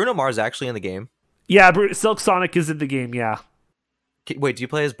 Is Bruno Mars actually in the game? Yeah, Silk Sonic is in the game, yeah. Wait, do you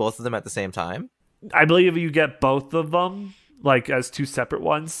play as both of them at the same time? I believe you get both of them, like, as two separate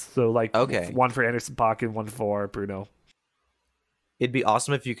ones. So, like, okay. One for Anderson .Paak and one for Bruno. It'd be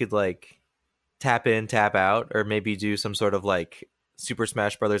awesome if you could, like, tap in, tap out, or maybe do some sort of, like, Super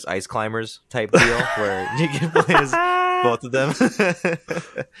Smash Brothers Ice Climbers type deal where you can play as both of them.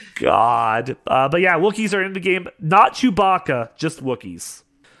 God. But yeah, Wookiees are in the game. Not Chewbacca, just Wookiees.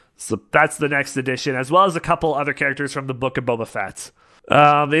 So that's the next edition, as well as a couple other characters from the Book of Boba Fett.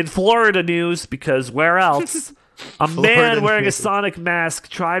 In Florida news, because where else? A man wearing a Sonic mask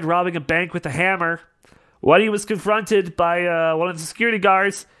tried robbing a bank with a hammer. When he was confronted by one of the security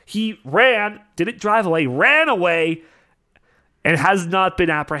guards, he didn't drive away, ran away, and has not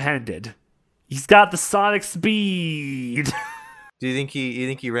been apprehended. He's got the Sonic speed. Do you think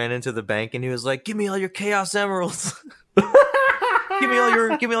he ran into the bank and he was like, "Give me all your Chaos Emeralds. give me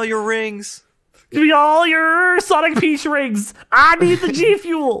all your rings. Give me all your Sonic Peach rings. I need the G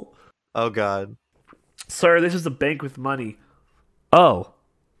Fuel." Oh God. Sir, this is a bank with money. Oh.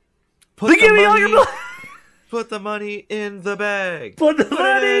 Give me all your money. Put the money in the bag. Put the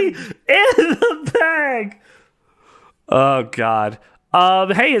money in the bag. Oh God.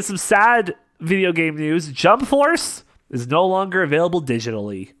 Hey, it's some sad video game news. Jump Force is no longer available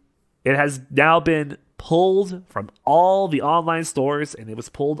digitally. It has now been pulled from all the online stores, and it was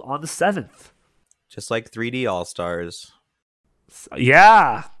pulled on the 7th. Just like 3D All-Stars.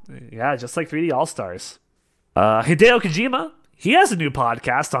 Yeah, just like 3D All-Stars. Hideo Kojima, he has a new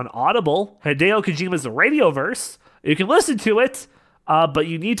podcast on Audible, Hideo Kojima's Radioverse. You can listen to it, but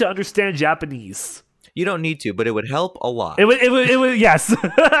you need to understand Japanese. You don't need to, but it would help a lot. It would yes.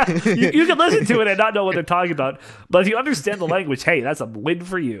 you can listen to it and not know what they're talking about, but if you understand the language, hey, that's a win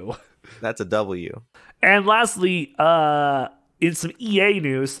for you. That's a W. And lastly, in some EA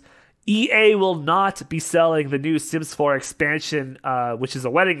news, EA will not be selling the new Sims 4 expansion, which is a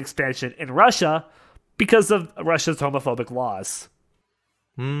wedding expansion, in Russia because of Russia's homophobic laws.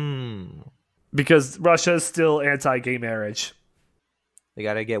 Because Russia is still anti-gay marriage. They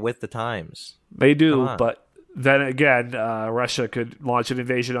gotta get with the times. They do, but then again, Russia could launch an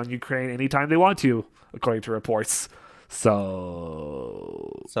invasion on Ukraine anytime they want to, according to reports.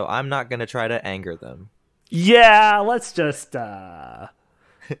 So I'm not gonna try to anger them. Yeah, let's just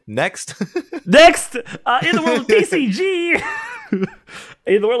Next, in the world of TCG,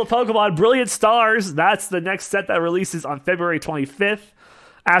 in the world of Pokemon Brilliant Stars, that's the next set that releases on February 25th.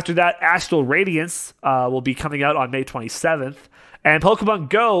 After that, Astral Radiance will be coming out on May 27th. And Pokemon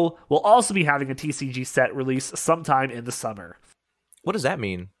Go will also be having a TCG set release sometime in the summer. What does that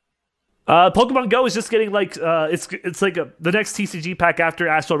mean? Pokemon Go is just getting like it's like the next TCG pack after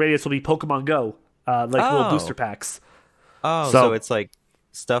Astral Radiance will be Pokemon Go, little booster packs. Oh, so it's like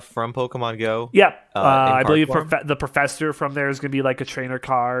stuff from Pokemon Go. Yeah, I believe the professor from there is going to be like a trainer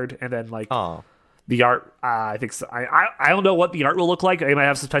card, and then like the art. I think so. I don't know what the art will look like. They might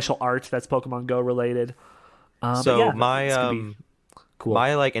have some special art that's Pokemon Go related. Cool.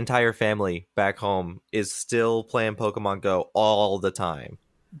 My like entire family back home is still playing Pokemon Go all the time.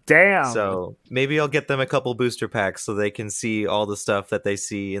 Damn. So maybe I'll get them a couple booster packs so they can see all the stuff that they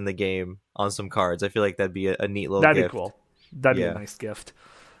see in the game on some cards. I feel like that'd be a neat little gift. That'd be cool. That'd be a nice gift.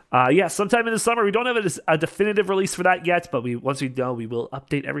 Sometime in the summer. We don't have a definitive release for that yet, but once we know, we will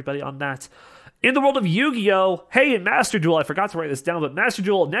update everybody on that. In the world of Yu-Gi-Oh! Hey, in Master Duel, I forgot to write this down, but Master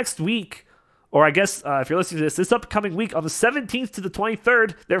Duel next week, or I guess if you're listening to this upcoming week, on the 17th to the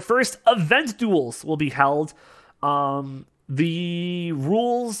 23rd, their first event duels will be held. The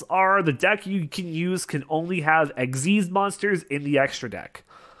rules are the deck you can use can only have Xyz monsters in the extra deck.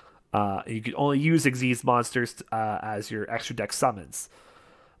 You can only use Xyz monsters as your extra deck summons.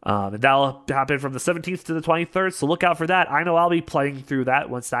 And that'll happen from the 17th to the 23rd, so look out for that. I know I'll be playing through that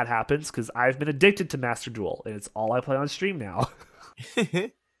once that happens, because I've been addicted to Master Duel, and it's all I play on stream now.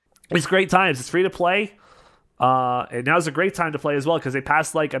 It's great times. It's free to play. And now's a great time to play as well, because they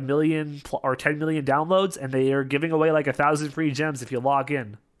passed like 1 million or 10 million downloads, and they are giving away like 1,000 free gems if you log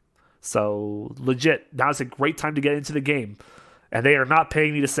in. So legit, now's a great time to get into the game. And they are not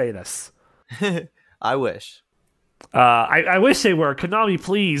paying me to say this. I wish. I wish they were. Konami,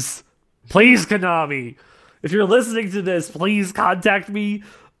 please. Please, Konami. If you're listening to this, please contact me.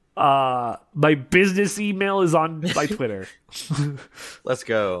 My business email is on my Twitter. Let's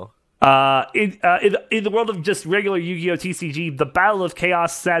go. In the world of just regular Yu-Gi-Oh! TCG, the Battle of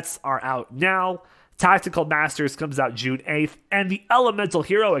Chaos sets are out now. Tactical Masters comes out June 8th, and the Elemental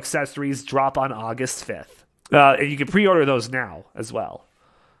Hero accessories drop on August 5th. And you can pre-order those now as well.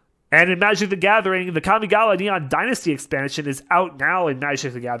 And in Magic the Gathering, the Kamigawa Neon Dynasty expansion is out now in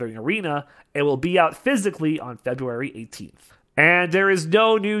Magic the Gathering Arena. It will be out physically on February 18th. And there is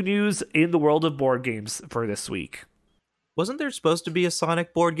no new news in the world of board games for this week. Wasn't there supposed to be a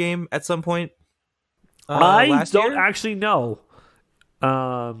Sonic board game at some point? I don't actually know.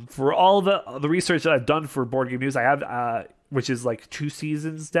 For all the research that I've done for board game news, I have, which is like 2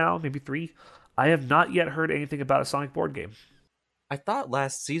 seasons now, maybe 3. I have not yet heard anything about a Sonic board game. I thought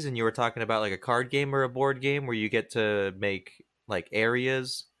last season you were talking about like a card game or a board game where you get to make like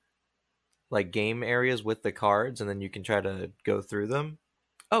areas, like game areas with the cards, and then you can try to go through them.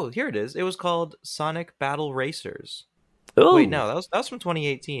 Oh, here it is. It was called Sonic Battle Racers. Ooh. Wait, no, that was from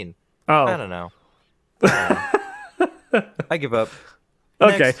 2018. Oh. I don't know. I give up.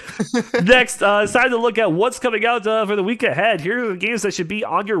 Okay. Next, it's time to look at what's coming out for the week ahead. Here are the games that should be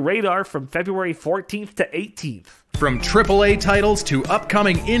on your radar from February 14th to 18th. From AAA titles to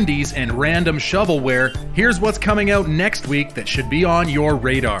upcoming indies and random shovelware, here's what's coming out next week that should be on your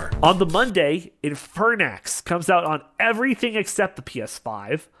radar. On the Monday, Infernax comes out on everything except the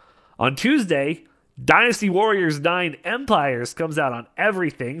PS5. On Tuesday, Dynasty Warriors 9 Empires comes out on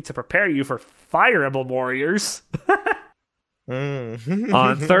everything to prepare you for Fire Emblem Warriors.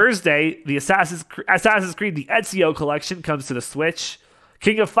 On Thursday, the Assassin's Creed The Ezio Collection comes to the Switch.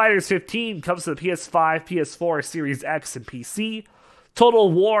 King of Fighters 15 comes to the PS5, PS4, Series X, and PC.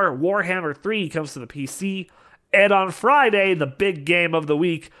 Total War Warhammer 3 comes to the PC. And on Friday, the big game of the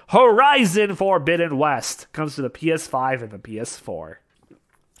week, Horizon Forbidden West, comes to the PS5 and the PS4.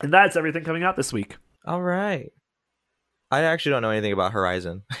 And that's everything coming out this week. All right. I actually don't know anything about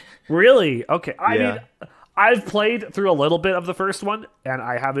Horizon. Really? Okay. I mean, I've played through a little bit of the first one, and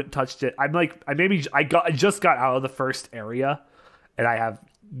I haven't touched it. I'm like, I just got out of the first area, and I have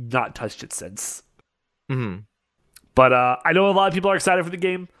not touched it since. Mm-hmm. But I know a lot of people are excited for the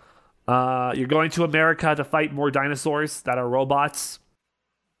game. You're going to America to fight more dinosaurs that are robots.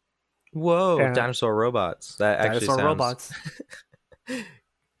 Whoa, and dinosaur robots. That actually sounds... robots.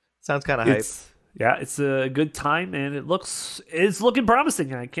 Sounds kind of hype. Yeah, it's a good time, and it's looking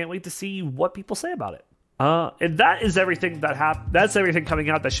promising, and I can't wait to see what people say about it. And that is everything that's everything coming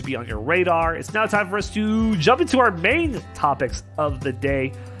out that should be on your radar. It's now time for us to jump into our main topics of the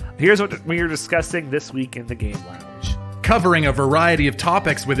day. Here's what we are discussing this week in the Game Lounge. Covering a variety of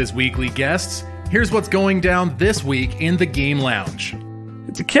topics with his weekly guests, here's what's going down this week in the Game Lounge.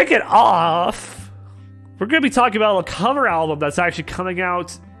 To kick it off, we're going to be talking about a cover album that's actually coming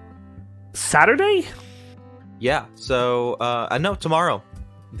out Saturday? Yeah, so, no, tomorrow.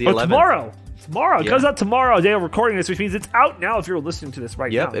 The 11th. Tomorrow. It comes out tomorrow, day of recording this, which means it's out now if you're listening to this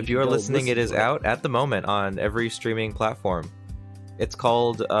right now. Yep, if you are listening, it is out at the moment on every streaming platform. It's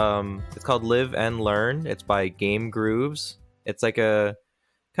called Live and Learn. It's by Game Grooves. It's like kind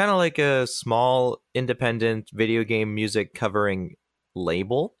of like a small independent video game music covering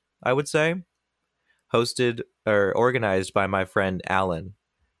label, I would say. Hosted or organized by my friend Alan.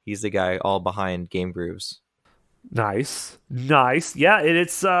 He's the guy all behind Game Grooves. Nice. Yeah, and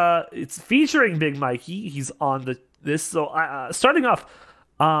it's featuring Big Mikey. He's on this. So starting off,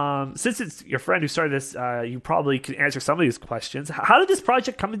 since it's your friend who started this, you probably can answer some of these questions. How did this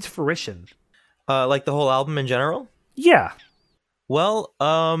project come into fruition? Like the whole album in general? Yeah. Well,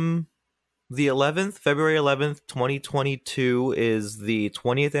 the 11th, February 11th, 2022 is the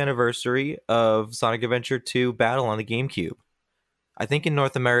 20th anniversary of Sonic Adventure 2 Battle on the GameCube. I think in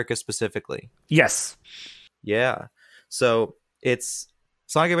North America specifically. Yes. Yeah. So it's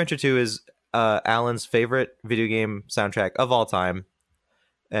Sonic Adventure 2 is Alan's favorite video game soundtrack of all time.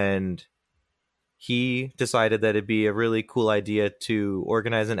 And he decided that it'd be a really cool idea to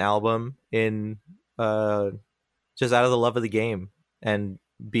organize an album in just out of the love of the game and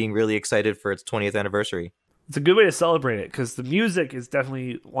being really excited for its 20th anniversary. It's a good way to celebrate it because the music is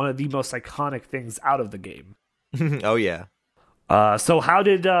definitely one of the most iconic things out of the game. Oh, yeah. So how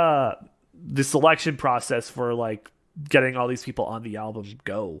did the selection process for like getting all these people on the album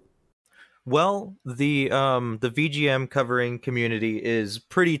go? Well, the VGM covering community is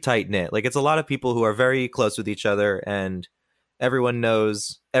pretty tight knit. Like it's a lot of people who are very close with each other, and everyone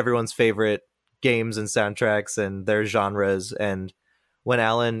knows everyone's favorite games and soundtracks and their genres. And when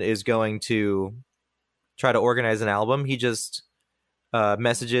Alan is going to try to organize an album, he just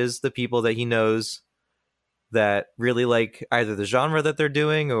messages the people that he knows that really like either the genre that they're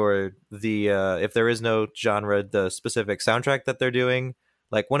doing or the if there is no genre, the specific soundtrack that they're doing.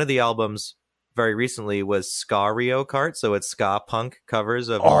 Like one of the albums very recently was Ska Kart, so it's ska punk covers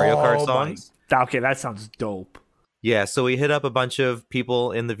of Mario Kart songs. Okay, that sounds dope. Yeah, so we hit up a bunch of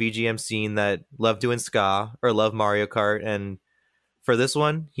people in the VGM scene that love doing ska or love Mario Kart, and for this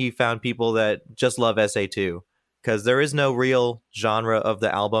one, he found people that just love SA2 because there is no real genre of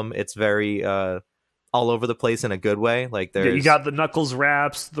the album. It's very all over the place in a good way. Like there's you got the Knuckles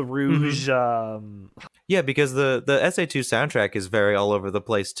raps, the Rouge. Yeah, because the SA2 soundtrack is very all over the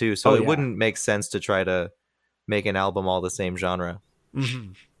place too. So it wouldn't make sense to try to make an album all the same genre.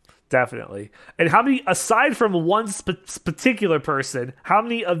 Mm-hmm. Definitely. And how many, aside from one particular person, how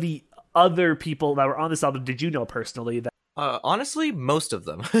many of the other people that were on this album did you know personally? Honestly, most of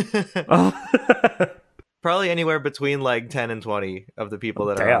them. Probably anywhere between like 10 and 20 of the people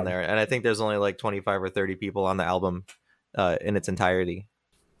that are on there. And I think there's only like 25 or 30 people on the album in its entirety.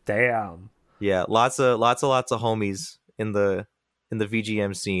 Damn. Yeah, lots of homies in the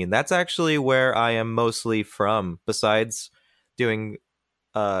VGM scene. That's actually where I am mostly from. Besides doing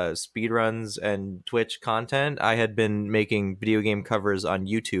speedruns and Twitch content, I had been making video game covers on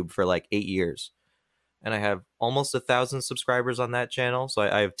YouTube for like 8 years. And I have almost 1,000 subscribers on that channel. So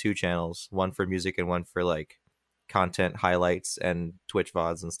I have two channels, one for music and one for like content highlights and Twitch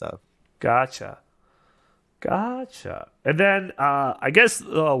VODs and stuff. Gotcha. And then I guess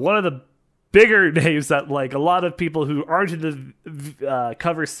one of the bigger names that like a lot of people who aren't in the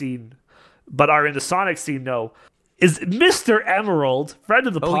cover scene but are in the Sonic scene know is Mr. Emerald, friend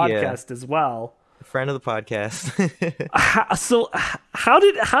of the podcast as well. Friend of the podcast. So how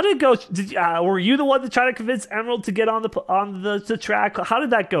did it go? Were you the one to try to convince Emerald to get on the track? How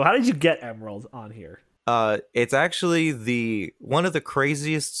did that go? How did you get Emerald on here? It's actually one of the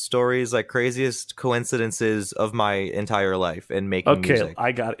craziest stories, like craziest coincidences of my entire life in making music. Okay,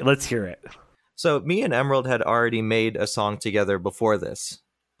 I got it. Let's hear it. So me and Emerald had already made a song together before this.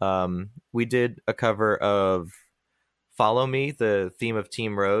 We did a cover of Follow Me, the theme of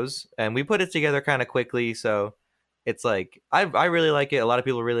Team Rose, and we put it together kind of quickly, so it's like I really like it. A lot of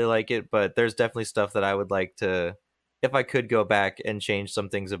people really like it, but there's definitely stuff that I would like to, if I could go back and change some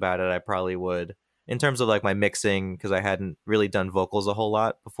things about it, I probably would, in terms of like my mixing, because I hadn't really done vocals a whole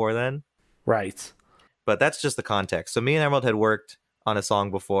lot before then. Right. But that's just the context. So me and Emerald had worked on a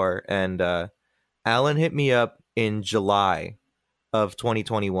song before, and Alan hit me up in July of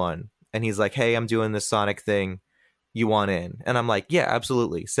 2021, and he's like, hey, I'm doing this Sonic thing, you want in? And I'm like, yeah,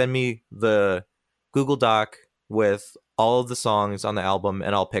 absolutely, send me the Google Doc with all of the songs on the album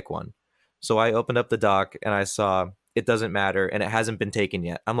and I'll pick one. So I opened up the doc and I saw It Doesn't Matter, and it hasn't been taken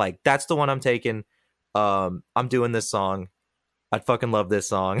yet. I'm like, that's the one I'm taking. I'm doing this song. I fucking love this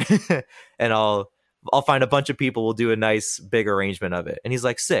song. And I'll find a bunch of people, will do a nice big arrangement of it. And he's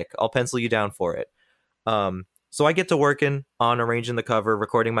like, sick, I'll pencil you down for it. So I get to working on arranging the cover,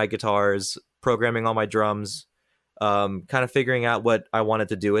 recording my guitars, programming all my drums, kind of figuring out what I wanted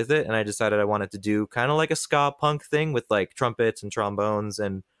to do with it. And I decided I wanted to do kind of like a ska punk thing with like trumpets and trombones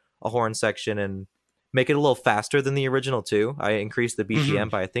and a horn section, and make it a little faster than the original too. I increased the BPM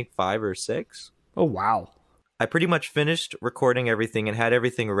by I think 5 or 6. Oh, wow. I pretty much finished recording everything and had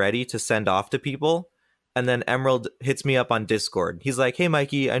everything ready to send off to people. And then Emerald hits me up on Discord. He's like, hey,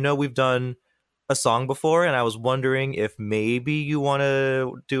 Mikey, I know we've done a song before, and I was wondering if maybe you want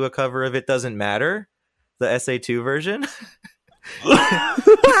to do a cover of It Doesn't Matter, the SA2 version.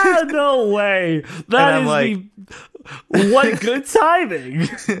 No way. That is like, what good timing.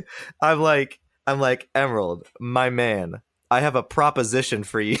 I'm like, Emerald, my man, I have a proposition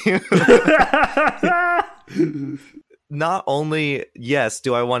for you. Not only, yes,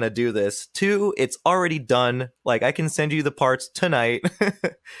 do I want to do this, 2, it's already done. Like, I can send you the parts tonight.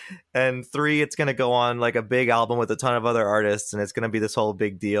 And 3, it's going to go on like a big album with a ton of other artists, and it's going to be this whole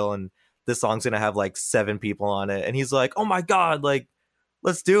big deal. And this song's going to have like 7 people on it. And he's like, oh my God, like,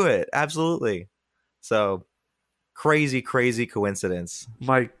 let's do it. Absolutely. So crazy coincidence.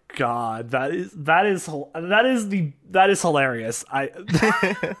 My God, that is hilarious.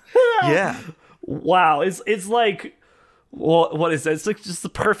 Yeah. Wow. It's like, well, what is it? It's like just the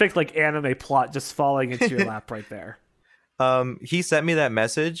perfect like anime plot just falling into your lap right there. He sent me that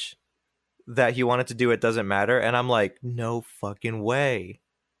message that he wanted to do It Doesn't Matter, and I'm like, no fucking way.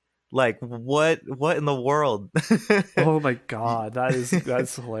 Like, what in the world? Oh my God,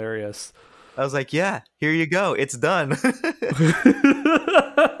 that's hilarious. I was like, yeah, here you go. It's done.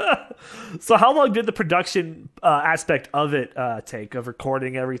 So how long did the production aspect of it take, of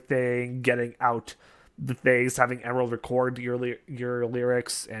recording everything, getting out the things, having Emerald record your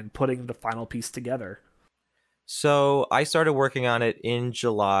lyrics, and putting the final piece together? So I started working on it in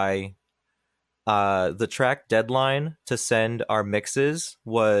July. The track deadline to send our mixes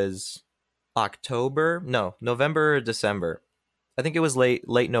was November or December. I think it was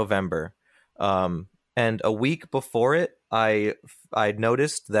late November. And a week before it, I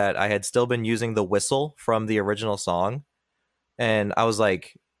noticed that I had still been using the whistle from the original song. And I was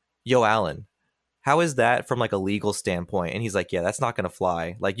like, yo, Alan, how is that from like a legal standpoint? And he's like, yeah, that's not going to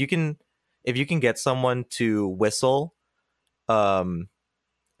fly. Like, if you can get someone to whistle, and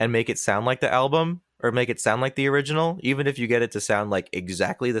make it sound like the album, or make it sound like the original, even if you get it to sound like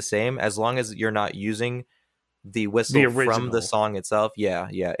exactly the same, as long as you're not using the whistle from the song itself, yeah,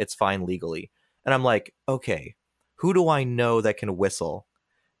 it's fine legally. And I'm like, okay, who do I know that can whistle?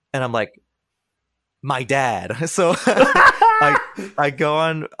 And I'm like, my dad. So I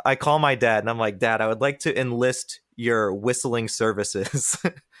call my dad, and I'm like, Dad, I would like to enlist your whistling services.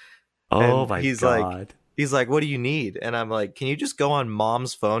 Oh my God. He's like, what do you need? And I'm like, can you just go on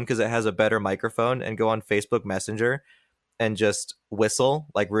Mom's phone, because it has a better microphone, and go on Facebook Messenger and just whistle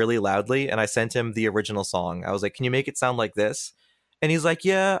like really loudly? And I sent him the original song. I was like, can you make it sound like this? And he's like,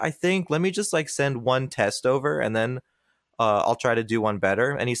 yeah, I think let me just like send one test over, and then I'll try to do one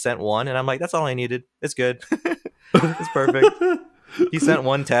better. And he sent one, and I'm like, that's all I needed. It's good. It's perfect. He sent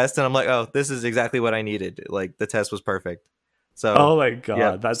one test, and I'm like, oh, this is exactly what I needed. Like the test was perfect. So Oh my god,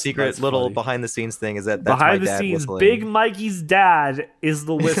 yeah, that's secret little little behind the scenes thing is that's behind my the dad scenes. whistling. Big Mikey's dad is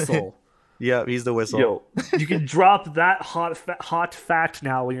the whistle. Yeah, he's the whistle. Yo, you can drop that hot fact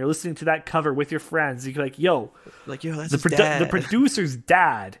now when you're listening to that cover with your friends. You can be like, yo, That's the producer's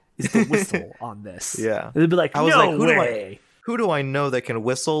dad is the whistle on this. Yeah, and they'd be like, I was no like, way. who do I know that can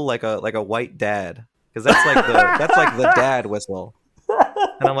whistle like a white dad? Because that's like the dad whistle.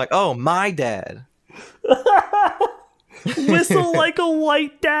 And I'm like, oh, my dad. Whistle like a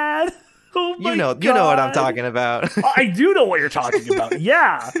white dad. Oh my God. You know what I'm talking about. I do know what you're talking about.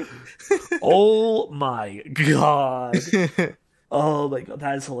 Yeah. Oh my God. Oh my God,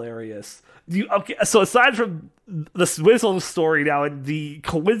 that is hilarious. Okay, so aside from the whistle story now and the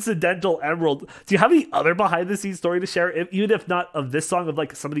coincidental emerald, do you have any other behind the scenes story to share? Even if not of this song, of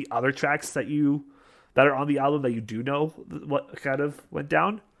like some of the other tracks that are on the album that you do know what kind of went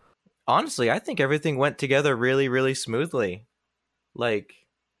down? Honestly, I think everything went together really, really smoothly. Like,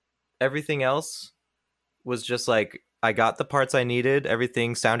 everything else was just like, I got the parts I needed.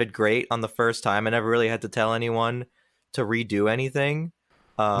 Everything sounded great on the first time. I never really had to tell anyone to redo anything.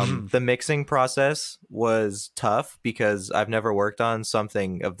 The mixing process was tough because I've never worked on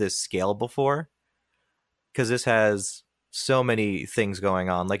something of this scale before. Because this has so many things going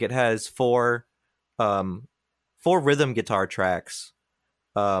on. Like, it has four rhythm guitar tracks,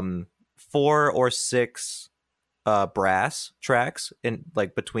 4 or 6 brass tracks in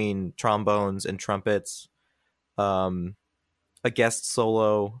like between trombones and trumpets, a guest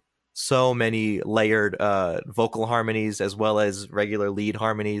solo, so many layered vocal harmonies as well as regular lead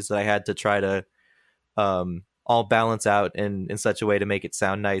harmonies that I had to try to all balance out in such a way to make it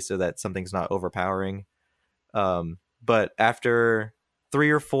sound nice so that something's not overpowering. But after 3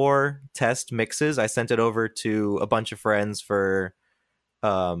 or 4 test mixes, I sent it over to a bunch of friends for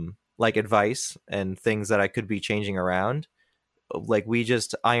like advice and things that I could be changing around. Like, we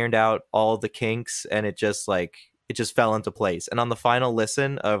just ironed out all the kinks, and it just fell into place. And on the final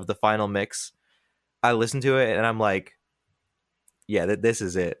listen of the final mix, I listened to it and I'm like, yeah, this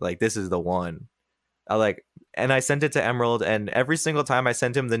is it. Like, this is the one. And I sent it to Emerald, and every single time I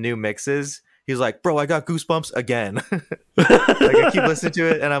sent him the new mixes, he's like, bro, I got goosebumps again. Like, I keep listening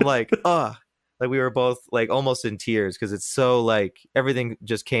to it and I'm like, like, we were both like almost in tears because it's so like everything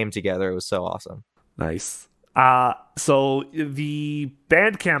just came together. It was so awesome. Nice. So the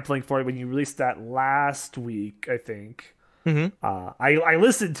Bandcamp link for it, when you released that last week, I think, I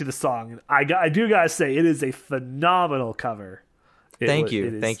listened to the song, and I do gotta say, it is a phenomenal cover. Thank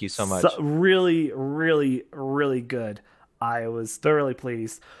you so much. Really, really, really good. I was thoroughly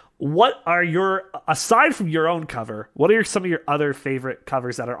pleased. What are aside from your own cover, what are some of your other favorite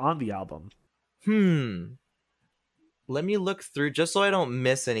covers that are on the album? Let me look through just so I don't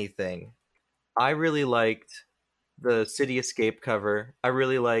miss anything. I really liked the City Escape cover. I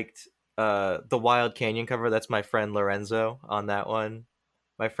really liked the Wild Canyon cover. That's my friend Lorenzo on that one.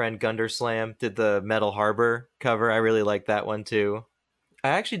 My friend Gunderslam did the Metal Harbor cover. I really liked that one too. I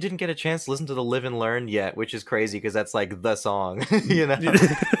actually didn't get a chance to listen to the Live and Learn yet, which is crazy because that's like the song, you know?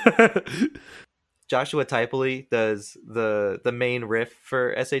 Joshua Typoli does the main riff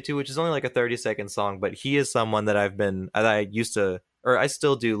for SA2, which is only like a 30-second song, but he is someone that I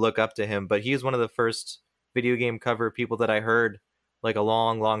still do look up to him, but he is one of the first video game cover people that I heard like a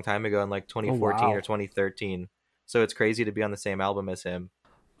long, long time ago in like 2014 or 2013. So it's crazy to be on the same album as him.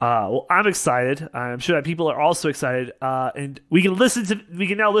 Well, I'm excited. I'm sure that people are also excited. And we can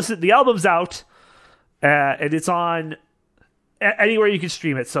now listen. The album's out, and it's on anywhere you can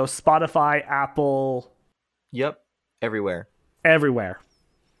stream it. So Spotify, Apple. Yep. Everywhere.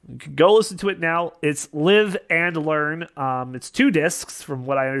 You can go listen to it now. It's Live and Learn. It's 2 discs from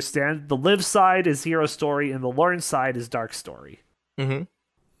what I understand. The Live side is Hero Story, and the Learn side is Dark Story.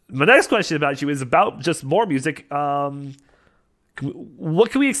 Mm-hmm. My next question about you is about just more music.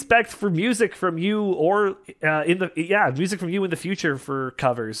 What can we expect for music from you, or music from you in the future for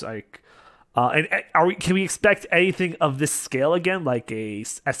covers? Like, can we expect anything of this scale again, like a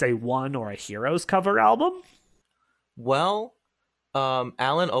SA1 or a Heroes cover album? Well,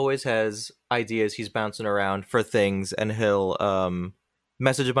 Alan always has ideas he's bouncing around for things, and he'll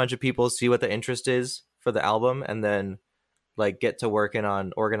message a bunch of people, see what the interest is for the album, and then like get to working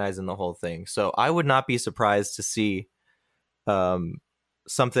on organizing the whole thing. So I would not be surprised to see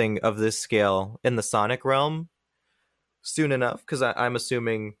something of this scale in the Sonic realm soon enough, because I'm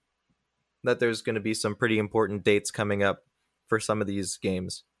assuming that there's going to be some pretty important dates coming up for some of these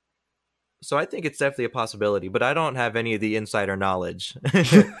games. So I think it's definitely a possibility, but I don't have any of the insider knowledge.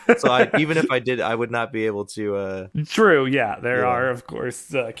 So even if I did, I would not be able to. True, yeah. There are, of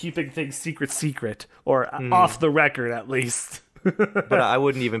course, keeping things secret, or off the record at least. But I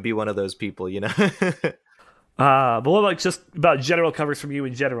wouldn't even be one of those people, But what about just about general covers from you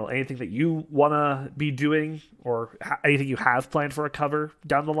in general? Anything that you want to be doing, or anything you have planned for a cover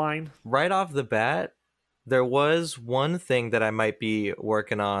down the line? Right off the bat, there was one thing that I might be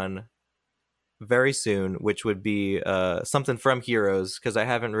working on very soon, which would be something from Heroes, because I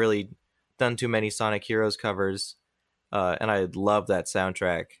haven't really done too many Sonic Heroes covers, and I love that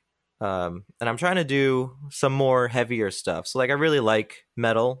soundtrack. And I'm trying to do some more heavier stuff. So like I really like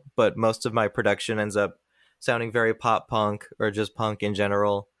metal, but most of my production ends up sounding very pop punk or just punk in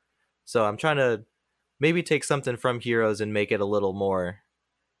general. So I'm trying to maybe take something from Heroes and make it a little more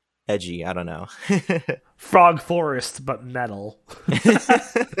edgy. I don't know. Frog Forest, but metal.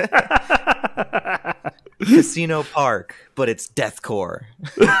 Casino Park, but it's deathcore.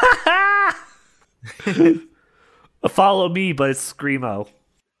 Follow Me, but it's screamo.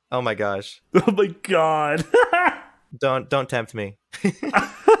 Oh my gosh. Oh my god. Don't tempt me.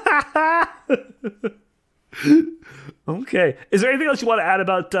 Okay. Is there anything else you want to add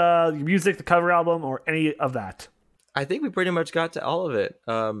about your music, the cover album, or any of that? I think we pretty much got to all of it.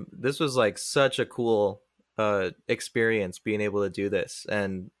 This was like such a cool experience being able to do this,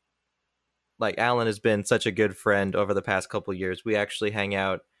 and like Alan has been such a good friend over the past couple years. We actually hang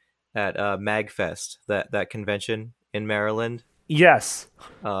out at MagFest, that convention in Maryland. Yes.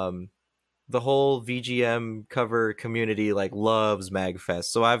 The whole VGM cover community like loves MagFest,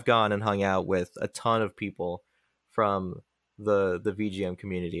 so I've gone and hung out with a ton of people from the VGM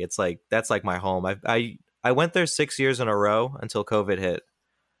community. It's like that's like my home. I went there 6 years in a row until COVID hit.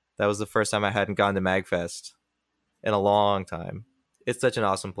 That was the first time I hadn't gone to MagFest in a long time. It's such an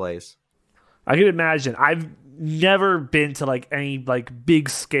awesome place. I can imagine. I've never been to like any like big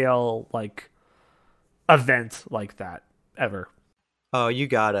scale like event like that ever. Oh, you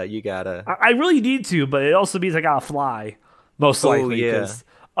gotta. I really need to, but it also means I gotta fly most likely. Yeah.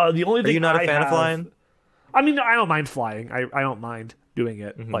 The only thing Are you not a fan of flying? I mean, I don't mind flying. I don't mind doing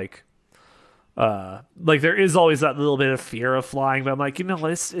it. Mm-hmm. Like there is always that little bit of fear of flying, but I'm like, it's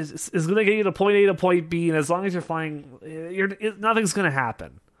gonna get you to point A to point B, and as long as you're flying, nothing's gonna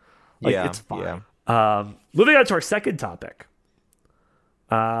happen. Like, it's fine. Yeah. Moving on to our second topic.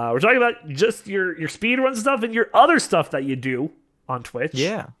 We're talking about just your speedrun stuff and your other stuff that you do on Twitch.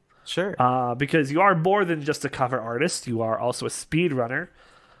 Yeah, sure. Because you are more than just a cover artist. You are also a speedrunner.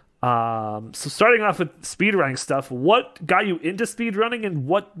 So starting off with speedrunning stuff, what got you into speedrunning, and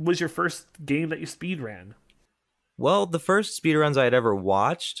what was your first game that you speedran? Well, the first speedruns I had ever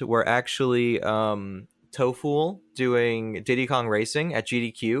watched were actually Tofool doing Diddy Kong Racing at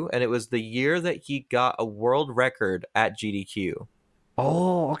GDQ, and it was the year that he got a world record at GDQ.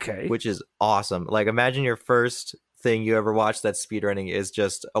 Oh, okay. Which is awesome. Like, imagine your first thing you ever watched that's speedrunning is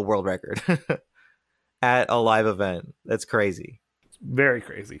just a world record at a live event. That's crazy. Very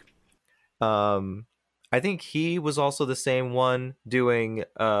crazy. I think he was also the same one doing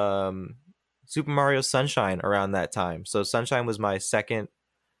Super Mario Sunshine around that time. So Sunshine was my second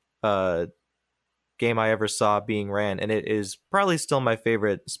game I ever saw being ran, and it is probably still my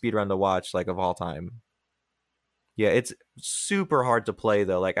favorite speedrun to watch, like, of all time. Yeah, it's super hard to play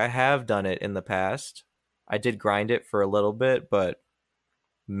though. Like, I have done it in the past. I did grind it for a little bit, but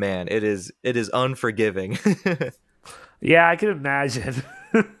man, it is unforgiving. Yeah, I can imagine.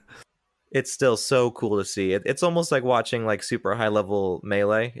 It's still so cool to see. It's almost like watching like super high level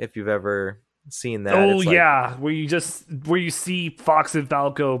Melee, if you've ever seen that. Oh, it's yeah, where you see Fox and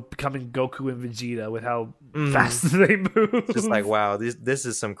Falco becoming Goku and Vegeta with how fast they move. Just like, wow, this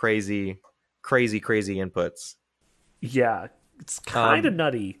is some crazy inputs. Yeah, it's kind of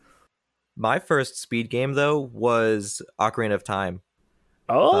nutty. My first speed game though was Ocarina of Time.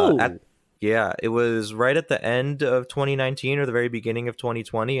 Oh. Yeah, it was right at the end of 2019 or the very beginning of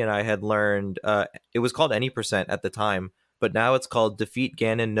 2020, and I had learned it was called Any Percent at the time, but now it's called Defeat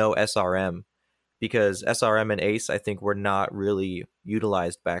Ganon No SRM, because SRM and Ace I think were not really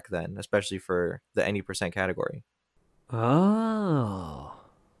utilized back then, especially for the Any Percent category. Oh,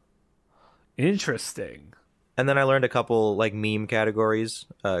 interesting. And then I learned a couple like meme categories.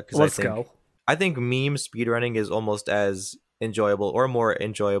 I think meme speedrunning is almost as enjoyable or more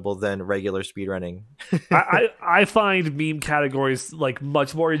enjoyable than regular speedrunning. I find meme categories like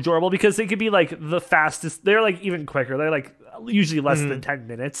much more enjoyable because they can be like the fastest. They're like even quicker. They're like usually less than 10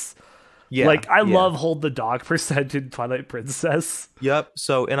 minutes. Yeah, Like, I yeah. love hold the dog percent in Twilight Princess. Yep.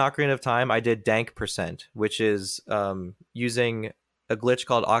 So in Ocarina of Time, I did dank percent, which is using a glitch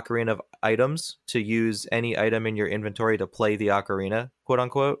called Ocarina of Items to use any item in your inventory to play the ocarina, quote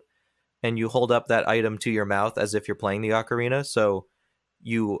unquote. And you hold up that item to your mouth as if you're playing the ocarina. So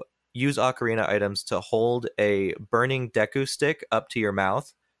you use ocarina items to hold a burning Deku stick up to your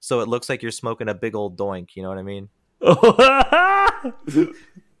mouth, so it looks like you're smoking a big old doink. You know what I mean?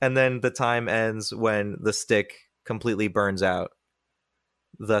 And then the time ends when the stick completely burns out,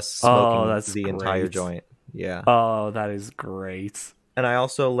 thus smoking that's the entire great. joint. Yeah. Oh, that is great. And I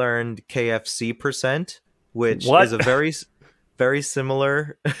also learned KFC percent, which What? is a very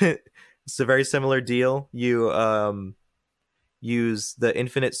similar. It's a very similar deal. You use the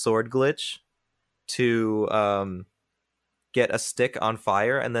infinite sword glitch to get a stick on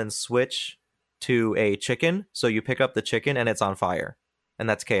fire and then switch to a chicken. So you pick up the chicken and it's on fire, and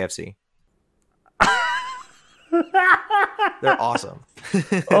that's KFC. They're awesome.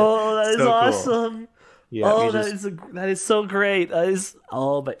 Oh, that is So cool. awesome. Yeah, Oh, you that is so great. That is,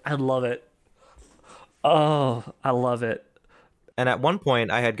 oh, but I love it. Oh, I love it. And at one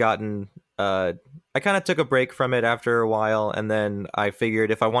point, I had gotten. I kind of took a break from it after a while, and then I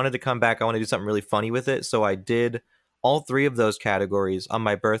figured if I wanted to come back, I want to do something really funny with it. So I did all three of those categories on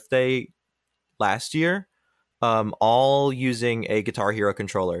my birthday last year, all using a Guitar Hero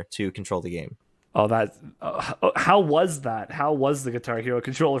controller to control the game. Oh, that. How was that? How was the Guitar Hero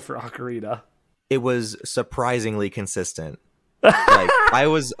controller for Ocarina? It was surprisingly consistent. Like I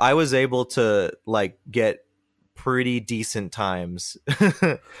was able to like get pretty decent times,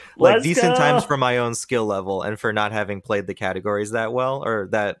 like Let's decent go. times for my own skill level and for not having played the categories that well or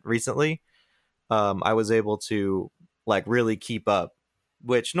that recently. I was able to like really keep up,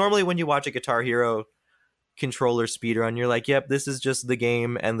 which normally when you watch a Guitar Hero controller speedrun, you're like, yep, this is just the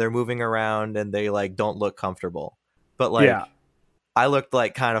game and they're moving around and they like don't look comfortable. But like Yeah. I looked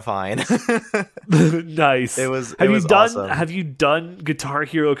like kind of fine. Nice. Awesome. Have you done Guitar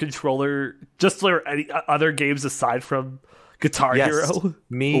Hero controller just for any other games aside from Guitar Hero?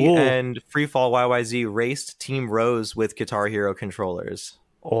 Me Ooh. and Freefall YYZ raced Team Rose with Guitar Hero controllers.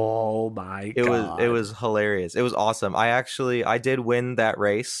 Oh my god. It was hilarious. It was awesome. I did win that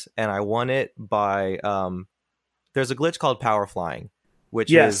race, and I won it by there's a glitch called power flying,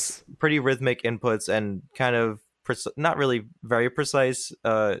 which is pretty rhythmic inputs and kind of not really very precise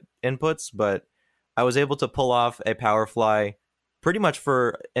inputs, but I was able to pull off a power fly pretty much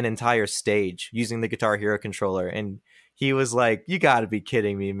for an entire stage using the Guitar Hero controller. And he was like, "You got to be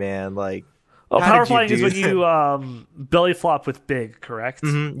kidding me, man!" Like, power flying is when you belly flop with big, correct?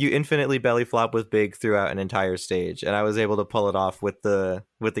 Mm-hmm. You infinitely belly flop with big throughout an entire stage, and I was able to pull it off with the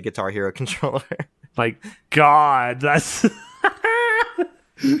Guitar Hero controller. My god, that's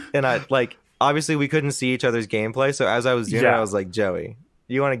And I like. Obviously, we couldn't see each other's gameplay, so as I was doing it, I was like, Joey,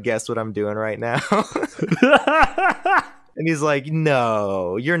 you want to guess what I'm doing right now? And he's like,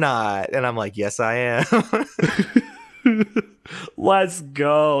 no, you're not. And I'm like, yes, I am. Let's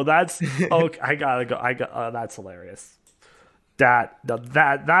go. That's okay. I gotta go. That's hilarious. That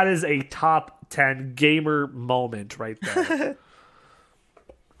is a top 10 gamer moment right there.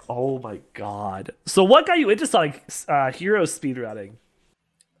 Oh my god. So what got you into Sonic Hero speedrunning?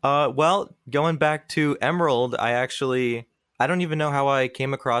 Well, going back to Emerald, I don't even know how I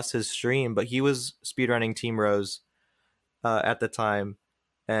came across his stream, but he was speedrunning Team Rose at the time,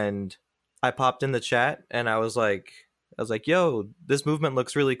 and I popped in the chat and I was like, yo, this movement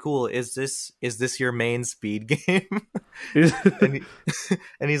looks really cool. Is this your main speed game? and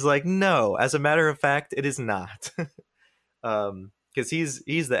he's like, no, as a matter of fact, it is not. Because he's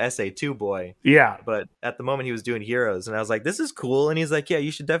the SA2 boy. Yeah. But at the moment he was doing Heroes, and I was like, this is cool. And he's like, yeah,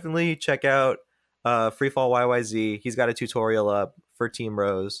 you should definitely check out Freefall YYZ. He's got a tutorial up for Team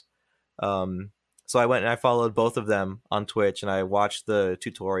Rose. So I went and I followed both of them on Twitch, and I watched the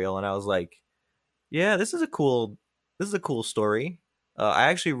tutorial, and I was like, yeah, this is a cool story. I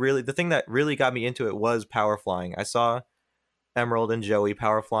actually the thing that really got me into it was power flying. I saw Emerald and Joey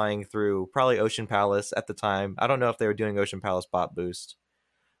power flying through probably Ocean Palace at the time. I don't know if they were doing Ocean Palace bot boost.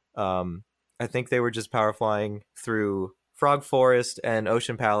 I think they were just power flying through Frog Forest and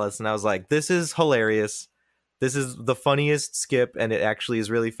Ocean Palace, and I was like, this is hilarious. This is the funniest skip, and it actually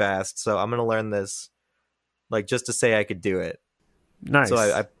is really fast, so I'm gonna learn this, like, just to say I could do it. Nice.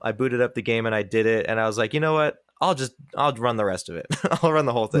 So I booted up the game and I did it, and I was like, you know what? I'll run the rest of it. I'll run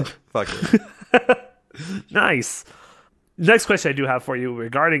the whole thing. Fuck it. Nice. Next question I do have for you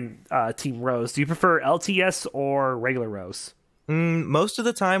regarding Team Rose. Do you prefer LTS or regular Rose? Most of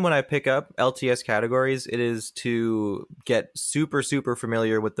the time when I pick up LTS categories, it is to get super, super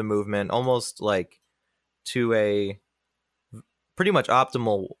familiar with the movement, almost like to a pretty much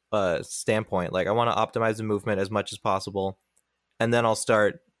optimal standpoint. Like I want to optimize the movement as much as possible, and then I'll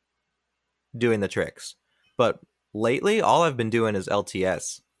start doing the tricks. But lately, all I've been doing is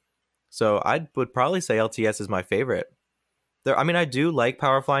LTS. So I would probably say LTS is my favorite. I do like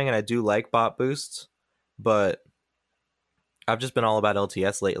power flying and I do like bot boosts, but I've just been all about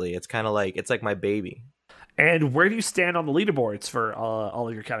LTS lately. It's kind of like it's like my baby. And where do you stand on the leaderboards for all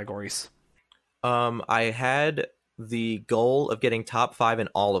of your categories? I had the goal of getting top 5 in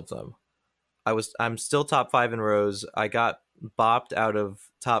all of them. I'm still top 5 in Rose. I got bopped out of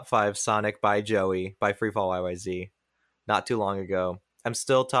top 5 Sonic by Joey by Freefall YYZ not too long ago. I'm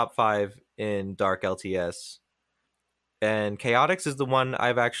still top 5 in Dark LTS. And Chaotix is the one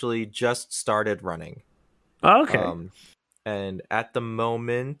I've actually just started running. Okay. And at the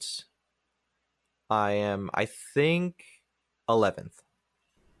moment, I think, 11th.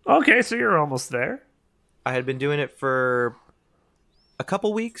 Okay, so you're almost there. I had been doing it for a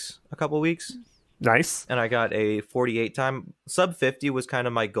couple weeks. Nice. And I got a 48 time. Sub 50 was kind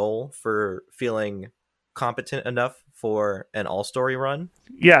of my goal for feeling competent enough for an all-story run.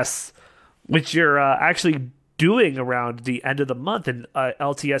 Yes, which you're actually doing around the end of the month in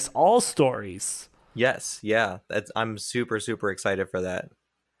LTS All Stories. Yes, yeah. I'm super, super excited for that.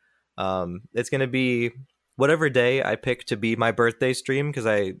 It's going to be whatever day I pick to be my birthday stream, because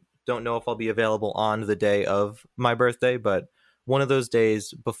I don't know if I'll be available on the day of my birthday, but one of those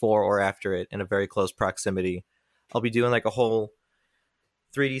days before or after it in a very close proximity, I'll be doing like a whole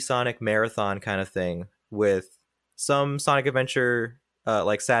 3D Sonic marathon kind of thing with some Sonic Adventure,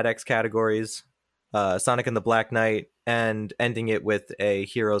 like SADX categories, Sonic and the Black Knight, and ending it with a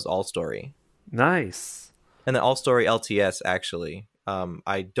Heroes All-Story. Nice. And the All-Story LTS, actually.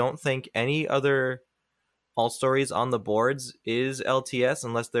 I don't think any other All-Stories on the boards is LTS,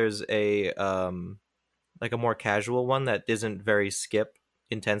 unless there's a like a more casual one that isn't very skip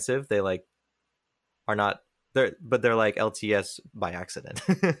intensive. They like are not they're like LTS by accident.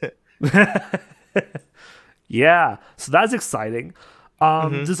 Yeah, so that's exciting.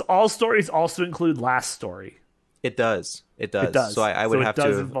 Does All Stories also include Last Story? It does. It does. So I would have to. It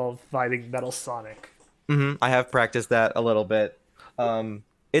does involve fighting Metal Sonic. I have practiced that a little bit.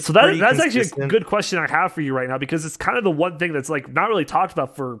 It's so that's consistent. actually a good question I have for you right now, because it's kind of the one thing that's like not really talked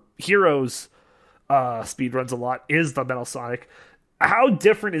about for Heroes speedruns a lot is the Metal Sonic. How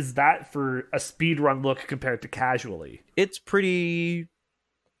different is that for a speedrun look compared to casually? It's pretty.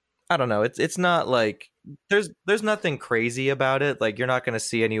 I don't know. It's not like there's nothing crazy about it. Like you're not going to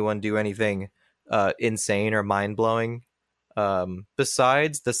see anyone do anything insane or mind blowing.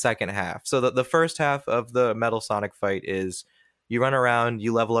 Besides the second half. So the first half of the Metal Sonic fight is you run around,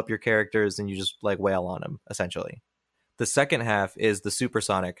 you level up your characters, and you just like wail on them, essentially. The second half is the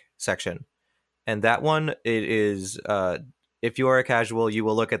Supersonic section. And that one, it is, if you are a casual, you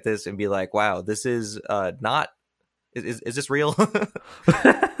will look at this and be like, wow, this is not, is this real?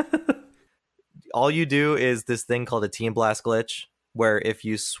 All you do is this thing called a Team Blast glitch, where if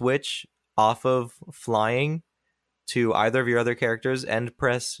you switch off of flying to either of your other characters and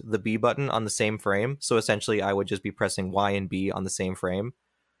press the B button on the same frame, so essentially I would just be pressing Y and B on the same frame,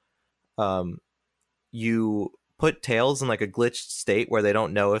 you put Tails in like a glitched state where they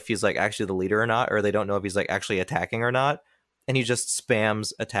don't know if he's like actually the leader or not, or they don't know if he's like actually attacking or not, and he just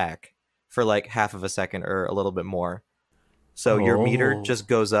spams attack for like half of a second or a little bit more. So your meter just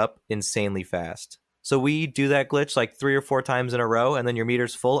goes up insanely fast. So we do that glitch like 3 or 4 times in a row, and then your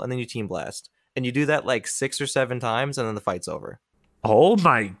meter's full, and then you Team Blast. And you do that like 6 or 7 times, and then the fight's over. Oh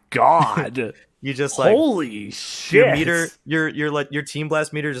my god. You just like holy shit. Your meter, your Team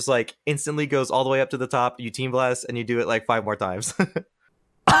Blast meter just like instantly goes all the way up to the top. You Team Blast and you do it like 5 more times.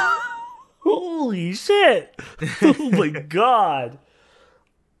 Holy shit. Oh my god.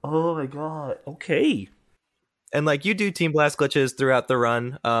 Oh my god. Okay. And like you do Team Blast glitches throughout the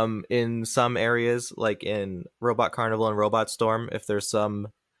run, in some areas, like in Robot Carnival and Robot Storm, if there's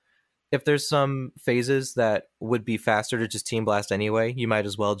some phases that would be faster to just Team Blast anyway, you might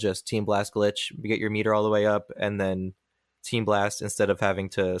as well just Team Blast glitch, get your meter all the way up, and then Team Blast instead of having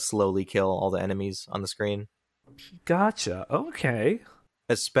to slowly kill all the enemies on the screen. Gotcha. Okay.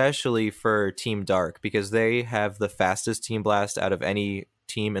 Especially for Team Dark, because they have the fastest Team Blast out of any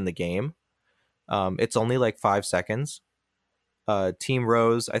team in the game. It's only like 5 seconds. Team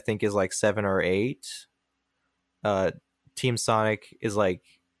Rose, I think, is like 7 or 8. Team Sonic is like,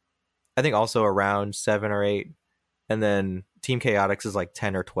 I think, also around 7 or 8. And then Team Chaotix is like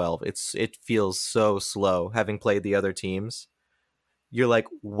 10 or 12. It feels so slow, having played the other teams. you're like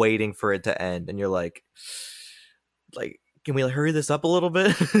waiting for it to end, and you're like, can we hurry this up a little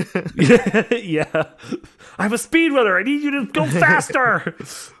bit? Yeah. I'm a speedrunner. I need you to go faster.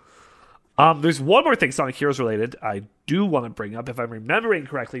 There's one more thing Sonic Heroes related I do want to bring up. If I'm remembering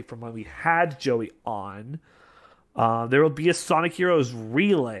correctly from when we had Joey on, there will be a Sonic Heroes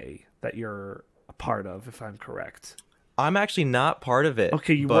relay that you're a part of, if I'm correct. I'm actually not part of it.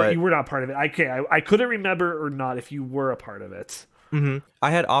 Okay, you were not part of it. Okay, I couldn't remember or not if you were a part of it. Mm-hmm.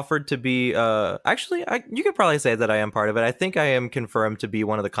 I had offered to be. Actually, you could probably say that I am part of it. I think I am confirmed to be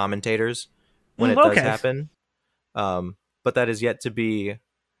one of the commentators when it does happen. But that is yet to be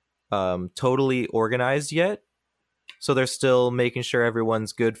totally organized yet. So they're still making sure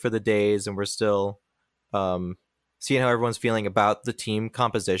everyone's good for the days, and we're still seeing how everyone's feeling about the team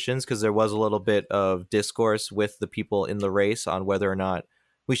compositions, because there was a little bit of discourse with the people in the race on whether or not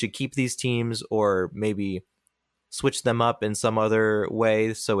we should keep these teams or maybe switch them up in some other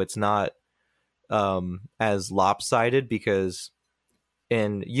way so it's not as lopsided, because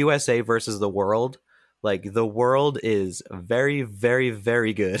in USA versus the world, like, the world is very, very,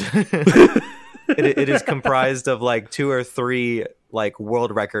 very good. It is comprised of like 2 or 3 like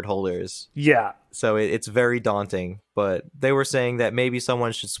world record holders. Yeah. So it's very daunting, but they were saying that maybe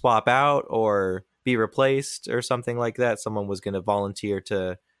someone should swap out or be replaced or something like that. Someone was going to volunteer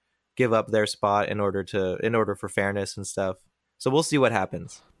to give up their spot in order for fairness and stuff. So we'll see what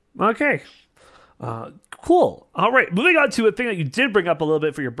happens. Okay. Cool. All right. Moving on to a thing that you did bring up a little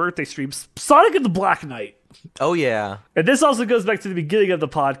bit for your birthday stream, Sonic and the Black Knight. Oh, yeah. And this also goes back to the beginning of the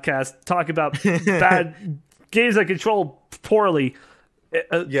podcast, talk about bad games that control poorly.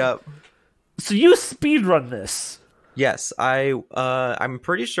 Yep. So you speedrun this. Yes, I'm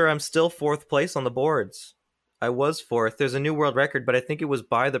pretty sure I'm still 4th place on the boards. I was 4th. There's a new world record, but I think it was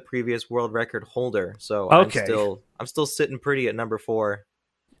by the previous world record holder. So okay. I'm still sitting pretty at number 4.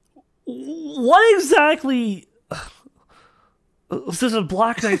 What exactly does a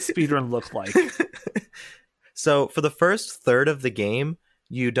Black Knight speedrun look like? So for the first third of the game,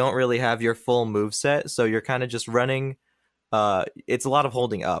 you don't really have your full moveset, so you're kind of just running. It's a lot of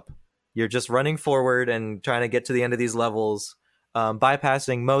holding up. You're just running forward and trying to get to the end of these levels,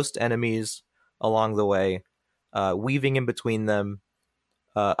 bypassing most enemies along the way, weaving in between them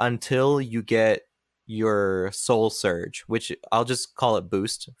until you get your soul surge, which I'll just call it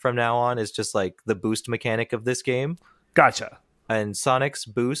boost from now on. Is just like the boost mechanic of this game. Gotcha. And Sonic's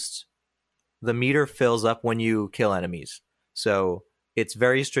boost, the meter fills up when you kill enemies. So it's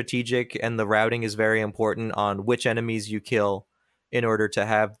very strategic, and the routing is very important on which enemies you kill in order to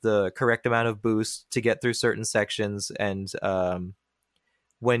have the correct amount of boost to get through certain sections. And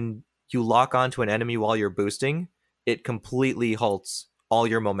when you lock onto an enemy while you're boosting, it completely halts all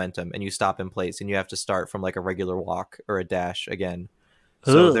your momentum and you stop in place, and you have to start from like a regular walk or a dash again.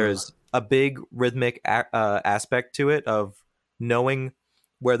 So there's a big rhythmic aspect to it of knowing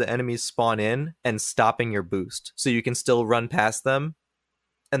where the enemies spawn in and stopping your boost, so you can still run past them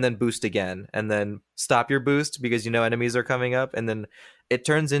and then boost again, and then stop your boost because you know enemies are coming up. And then it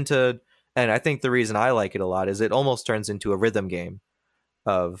turns into, and I think the reason I like it a lot is it almost turns into a rhythm game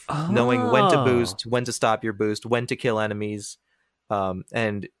of knowing when to boost, when to stop your boost, when to kill enemies.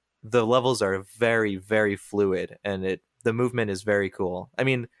 And the levels are very, very fluid, and the movement is very cool. I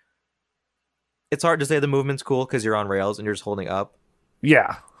mean, it's hard to say the movement's cool because you're on rails and you're just holding up.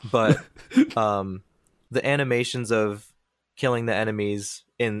 Yeah. But the animations of killing the enemies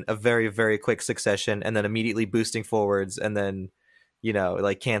in a very, very quick succession and then immediately boosting forwards and then,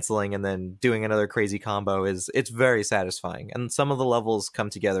 like canceling and then doing another crazy combo it's very satisfying. And some of the levels come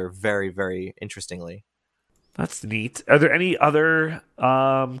together very, very interestingly. That's neat. Are there any other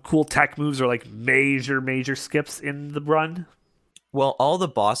cool tech moves or like major skips in the run? Well, all the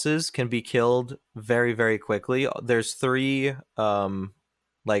bosses can be killed very, very quickly. There's 3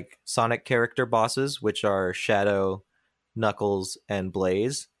 like Sonic character bosses, which are Shadow, Knuckles, and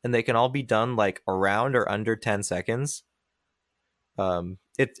Blaze, and they can all be done like around or under 10 seconds.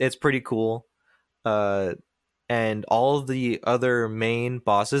 It's pretty cool. And all of the other main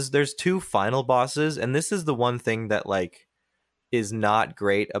bosses, there's 2 final bosses, and this is the one thing that like is not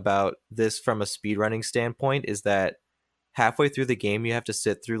great about this from a speedrunning standpoint, is that halfway through the game you have to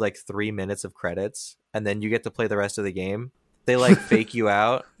sit through like 3 minutes of credits, and then you get to play the rest of the game. They like fake you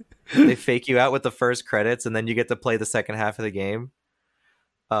out. They fake you out with the first credits, and then you get to play the second half of the game.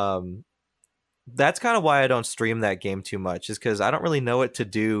 That's kind of why I don't stream that game too much, is because I don't really know what to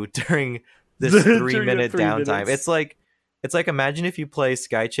do during this 3-minute downtime. It's like imagine if you play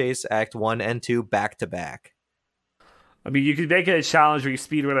Sky Chase Act 1 and 2 back to back. I mean, you could make it a challenge where you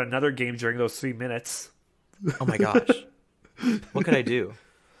speedrun another game during those 3 minutes. Oh my gosh. What could I do?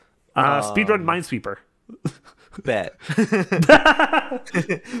 Speedrun Minesweeper. Bet.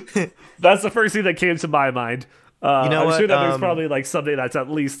 That's the first thing that came to my mind. You know I'm what? sure that there's probably like something that's at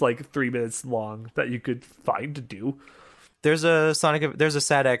least like 3 minutes long that you could find to do. There's a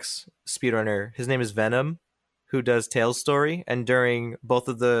SADX speedrunner. His name is Venom, who does Tales Story, and during both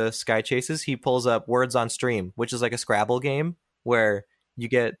of the sky chases, he pulls up Words on Stream, which is like a Scrabble game where you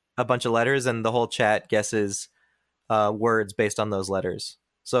get a bunch of letters and the whole chat guesses words based on those letters.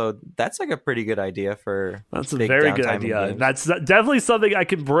 So that's like a pretty good idea for. That's a very good idea. That's definitely something I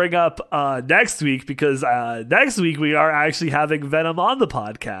can bring up next week, because next week we are actually having Venom on the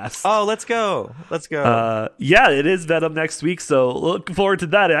podcast. Oh, let's go. Yeah, it is Venom next week, so look forward to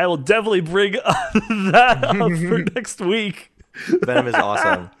that. And I will definitely bring that up for next week. Venom is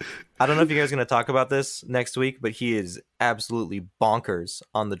awesome. I don't know if you guys are going to talk about this next week, but he is absolutely bonkers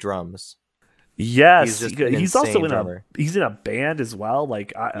on the drums. Yes, he's also drummer. He's in a band as well.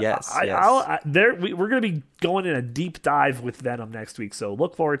 Like, yes. We're going to be going in a deep dive with Venom next week, so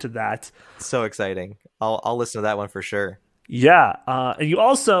look forward to that. So exciting! I'll listen to that one for sure. Yeah, and you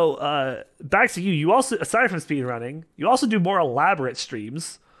also back to you. You also, aside from speedrunning, you also do more elaborate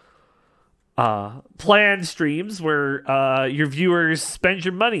streams, planned streams where your viewers spend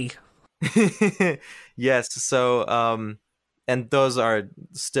your money. Yes. So and those are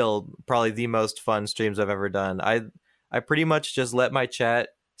still probably the most fun streams I've ever done. I pretty much just let my chat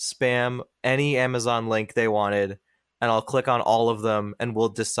spam any Amazon link they wanted, and I'll click on all of them, and we'll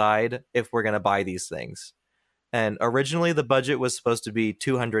decide if we're going to buy these things. And originally the budget was supposed to be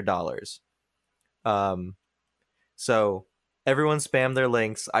 $200. So everyone spammed their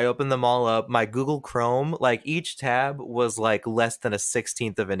links. I opened them all up. My Google Chrome, like each tab was like less than a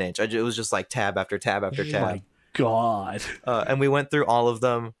 16th of an inch. It was just like tab after tab after tab. My God. And we went through all of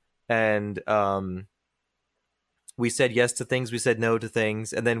them, and we said yes to things, we said no to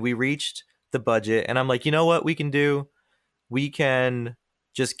things, and then we reached the budget, and I'm like, you know what we can do? We can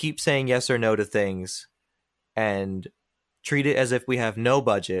just keep saying yes or no to things and treat it as if we have no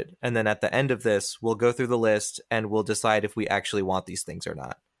budget, and then at the end of this, we'll go through the list and we'll decide if we actually want these things or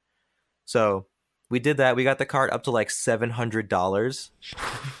not. So we did that. We got the cart up to like $700.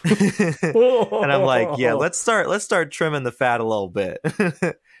 And I'm like, yeah, let's start trimming the fat a little bit.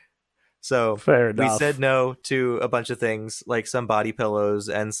 So fair enough. We said no to a bunch of things, like some body pillows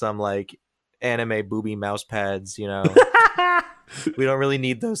and some like anime booby mouse pads, you know. We don't really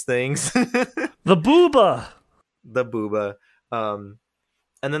need those things. The booba. And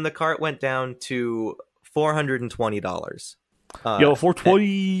then the cart went down to $420. Yo, 420.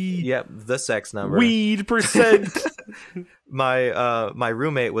 Yep, the sex number. Weed percent. My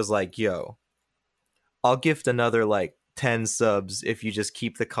roommate was like, yo, I'll gift another like 10 subs if you just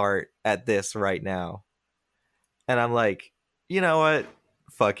keep the cart at this right now. And I'm like, you know what?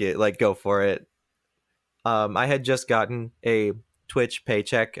 Fuck it. Like, go for it. I had just gotten a Twitch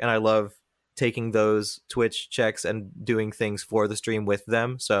paycheck, and I love taking those Twitch checks and doing things for the stream with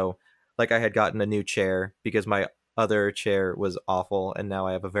them. So like I had gotten a new chair because my other chair was awful, and now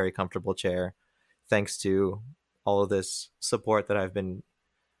I have a very comfortable chair thanks to all of this support that I've been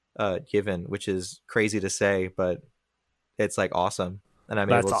given, which is crazy to say, but it's like awesome, and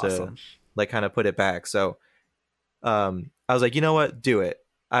I'm able to like kind of put it back. So I was like, you know what, do it.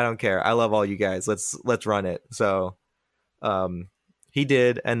 I don't care. I love all you guys. Let's run it. So he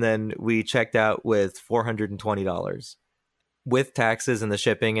did, and then we checked out with $420 with taxes and the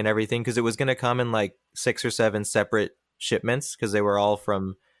shipping and everything, because it was going to come in like 6 or 7 separate shipments, because they were all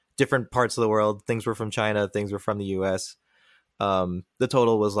from different parts of the world. Things were from China, things were from the US. The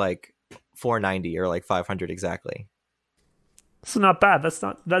total was like $490 or like $500 exactly. So not bad.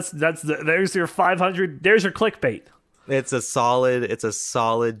 There's your 500. There's your clickbait. It's a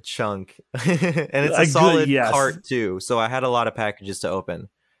solid chunk. And it's a solid cart too. So I had a lot of packages to open.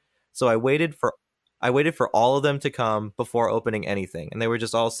 So I waited for all of them to come before opening anything, and they were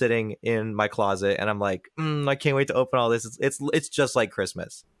just all sitting in my closet, and I'm like, I can't wait to open all this. It's just like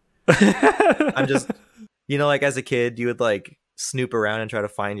Christmas. I'm just, like as a kid, you would like snoop around and try to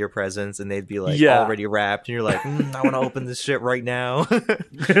find your presents, and they'd be like already wrapped, and you're like, I want to open this shit right now.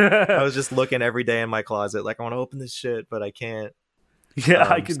 I was just looking every day in my closet like, I want to open this shit, but I can't. Yeah,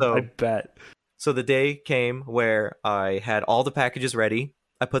 I bet. So the day came where I had all the packages ready.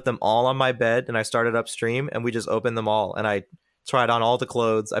 I put them all on my bed, and I started upstream, and we just opened them all, and I tried on all the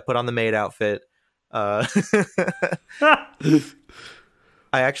clothes. I put on the maid outfit. I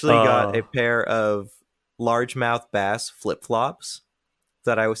actually got a pair of largemouth bass flip-flops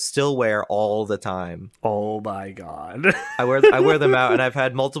that I still wear all the time. Oh my god. I wear them out, and I've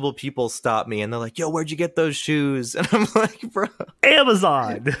had multiple people stop me, and they're like, "Yo, where'd you get those shoes?" And I'm like, "Bro,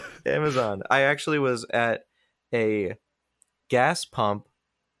 Amazon. Amazon." I actually was at a gas pump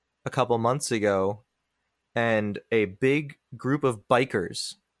a couple months ago, and a big group of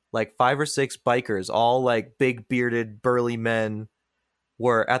bikers, like 5 or 6 bikers, all like big bearded burly men,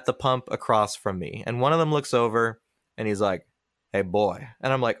 were at the pump across from me. And one of them looks over and he's like, "Hey boy."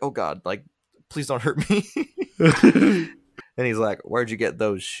 And I'm like, "Oh god, like please don't hurt me." And he's like, "Where'd you get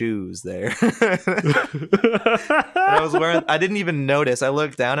those shoes there?" And I didn't even notice. I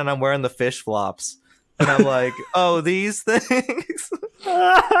looked down and I'm wearing the fish flops. And I'm like, "Oh, these things?"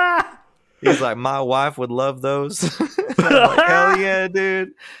 He's like, "My wife would love those." And I'm like, "Hell yeah,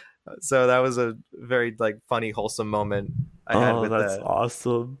 dude." So that was a very like funny, wholesome moment I had with that's that.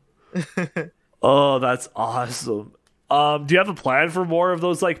 awesome. Oh, that's awesome. Do you have a plan for more of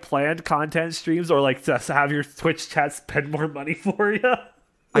those like planned content streams, or like to have your Twitch chat spend more money for you?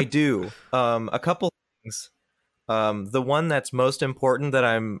 I do. A couple things. The one that's most important that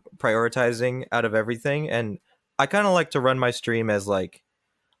I'm prioritizing out of everything, and I kind of like to run my stream as like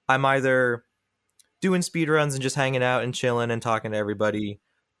I'm either doing speedruns and just hanging out and chilling and talking to everybody,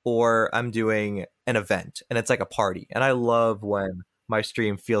 or I'm doing an event and it's like a party. And I love when my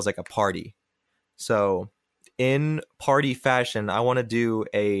stream feels like a party. So in party fashion, I want to do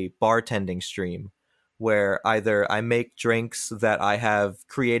a bartending stream where either I make drinks that I have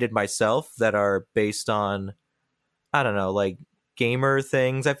created myself that are based on, I don't know, like gamer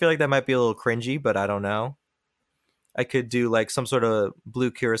things. I feel like that might be a little cringy, but I don't know. I could do like some sort of blue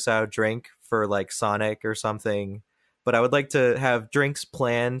curacao drink for like Sonic or something, but I would like to have drinks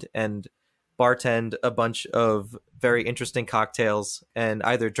planned and bartend a bunch of very interesting cocktails and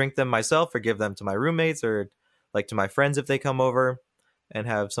either drink them myself or give them to my roommates or like to my friends if they come over, and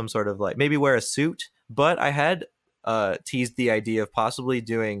have some sort of like maybe wear a suit. But I had teased the idea of possibly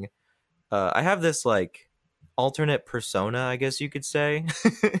doing I have this like alternate persona, I guess you could say.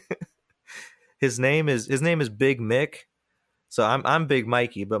 His name is Big Mick. So I'm Big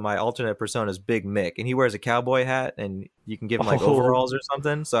Mikey, but my alternate persona is Big Mick, and he wears a cowboy hat, and you can give him like overalls or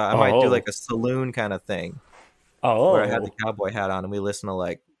something. So I might do like a saloon kind of thing, where I had the cowboy hat on and we listen to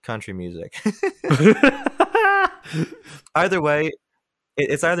like country music. Either way,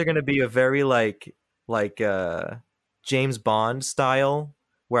 it's either going to be a very like James Bond style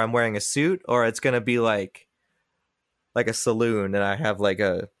where I'm wearing a suit, or it's going to be like a saloon and I have like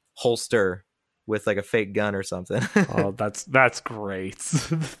a holster with like a fake gun or something. Oh, that's great.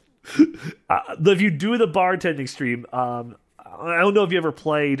 If you do the bartending stream, I don't know if you ever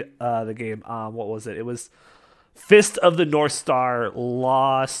played the game. What was it? It was Fist of the North Star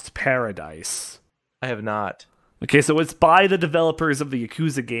Lost Paradise. I have not. Okay, so it's by the developers of the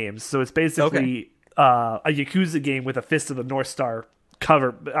Yakuza games. So it's basically a Yakuza game with a Fist of the North Star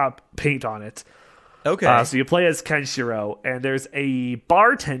cover paint on it. Okay. So you play as Kenshiro, and there's a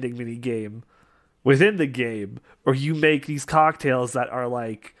bartending mini game within the game where you make these cocktails that are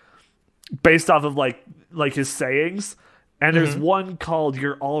like based off of like his sayings, and there's one called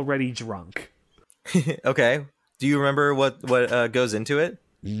 "You're Already Drunk." Okay. Do you remember what goes into it?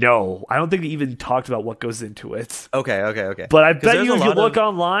 No, I don't think they even talked about what goes into it. Okay. But I bet you if you look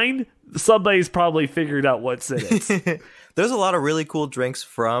online, somebody's probably figured out what's in it. There's a lot of really cool drinks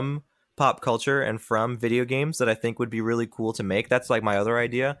from pop culture and from video games that I think would be really cool to make. That's like my other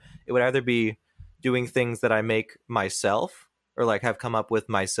idea. It would either be doing things that I make myself or like have come up with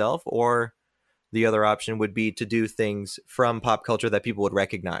myself, or the other option would be to do things from pop culture that people would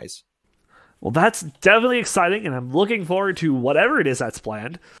recognize. Well, that's definitely exciting, and I'm looking forward to whatever it is that's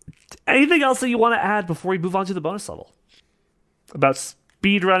planned. Anything else that you want to add before we move on to the bonus level? About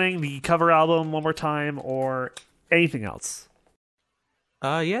speedrunning the cover album one more time, or anything else?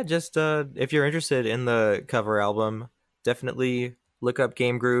 Yeah, just if you're interested in the cover album, definitely look up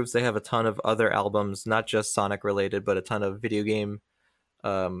Game Grooves. They have a ton of other albums, not just Sonic related, but a ton of video game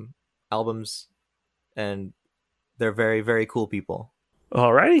albums, and they're very, very cool people.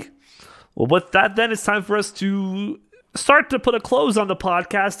 Alrighty. Well, with that, then it's time for us to start to put a close on the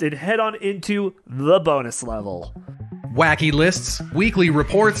podcast and head on into the bonus level. Wacky lists, weekly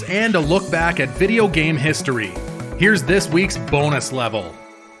reports, and a look back at video game history. Here's this week's bonus level.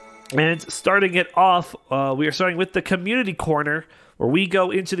 And starting it off, we are starting with the Community Corner, where we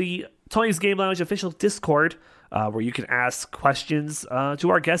go into the Tony's Game Lounge official Discord, where you can ask questions to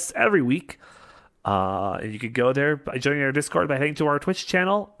our guests every week. And you can go there by joining our Discord by heading to our Twitch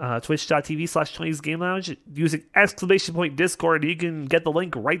channel, twitch.tv/Tony's Game Lounge, using !Discord. You can get the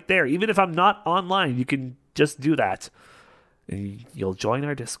link right there. Even if I'm not online, you can just do that. and you'll join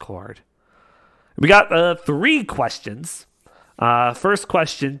our Discord. We got 3 questions. First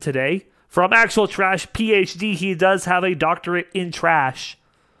question today from Actual Trash PhD. He does have a doctorate in trash.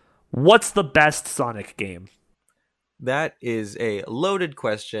 What's the best Sonic game? That is a loaded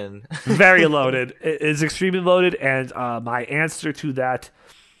question. Very loaded. It is extremely loaded, and my answer to that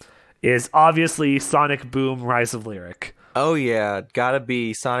is obviously Sonic Boom Rise of Lyric. Oh yeah, gotta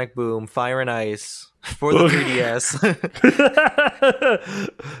be Sonic Boom Fire and Ice for the 3DS.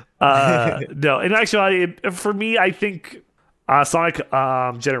 No, in actuality, for me, I think Sonic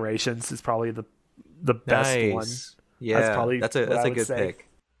Generations is probably the best one. Yeah, that's a good pick.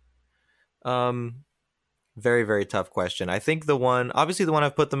 Very, very tough question. I think the one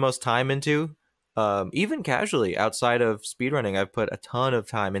I've put the most time into, even casually outside of speedrunning, I've put a ton of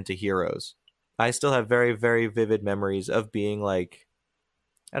time into Heroes. I still have very, very vivid memories of being like,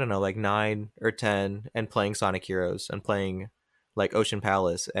 I don't know, like 9 or 10 and playing Sonic Heroes and playing like Ocean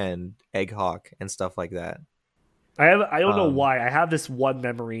Palace and Egg Hawk and stuff like that. I don't know why. I have this one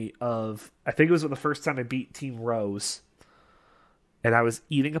memory of, I think it was the first time I beat Team Rose, and I was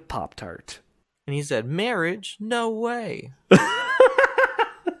eating a Pop-Tart. And he said, marriage? No way.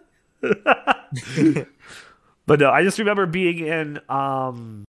 But no, I just remember being in,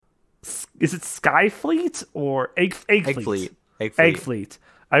 is it Skyfleet or Egg Fleet? Egg Fleet.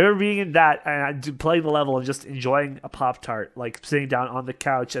 I remember being in that and playing the level and just enjoying a Pop-Tart, like sitting down on the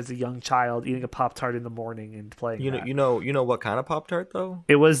couch as a young child, eating a Pop-Tart in the morning and playing. You know what kind of Pop-Tart though?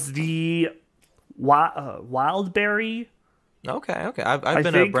 It was the wild berry. Okay. I've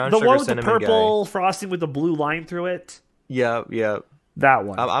been a brown the sugar one with cinnamon the purple guy. Frosting with the blue line through it. Yeah. That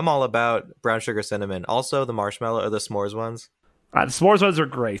one. I'm all about brown sugar cinnamon. Also, the marshmallow or the s'mores ones. The s'mores ones are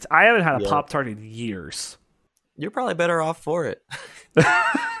great. I haven't had a Pop-Tart in years. You're probably better off for it.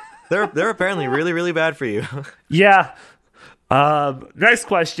 They're apparently really, really bad for you. Yeah. Next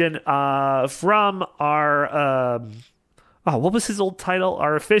question from our what was his old title?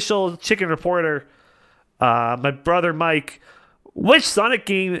 Our official chicken reporter, my brother Mike. Which Sonic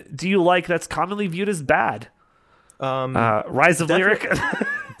game do you like that's commonly viewed as bad? Rise of Lyric.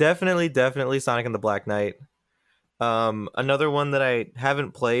 Definitely Sonic and the Black Knight. Another one that I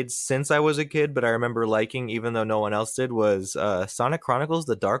haven't played since I was a kid, but I remember liking even though no one else did, was Sonic Chronicles: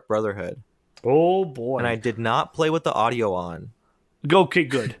 The Dark Brotherhood. Oh boy. And I did not play with the audio on. Okay,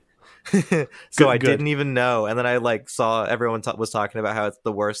 good. So I didn't even know, and then I like saw everyone was talking about how it's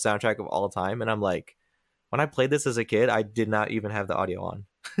the worst soundtrack of all time, and I'm like, when I played this as a kid, I did not even have the audio on.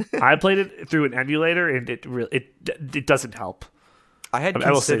 I played it through an emulator, and it doesn't help. I had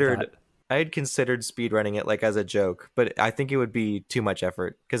considered speedrunning it like as a joke, but I think it would be too much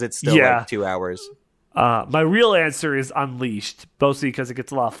effort because it's still like 2 hours. My real answer is Unleashed, mostly because it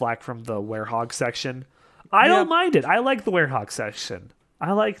gets a lot of flack from the Werehog section. I don't mind it. I like the Werehog section.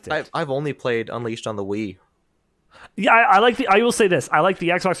 I liked it. I've only played Unleashed on the Wii. Yeah, I will say this. I like the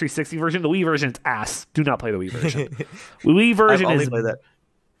Xbox 360 version. The Wii version is ass. Do not play the Wii version. The Wii version is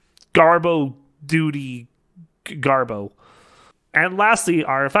Garbo duty Garbo. And lastly,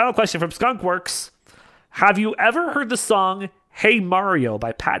 our final question from Skunkworks. Have you ever heard the song Hey Mario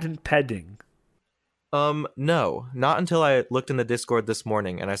by Patent Pending? No, not until I looked in the Discord this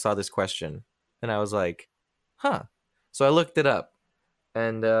morning and I saw this question. And I was like, huh. So I looked it up.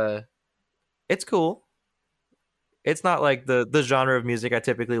 And it's cool. It's not like the genre of music I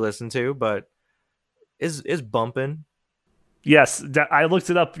typically listen to, but is bumping. Yes, I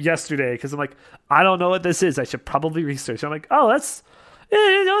looked it up yesterday because I'm like, I don't know what this is. I should probably research. I'm like, oh, it's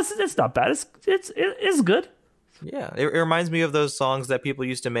not bad. It's good. Yeah, it reminds me of those songs that people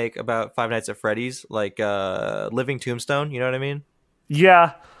used to make about Five Nights at Freddy's, like Living Tombstone. You know what I mean?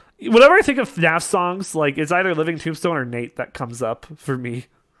 Yeah. Whenever I think of FNAF songs, like it's either Living Tombstone or Nate that comes up for me.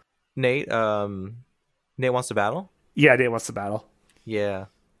 Nate Wants to Battle? Yeah, Nate Wants to Battle. Yeah.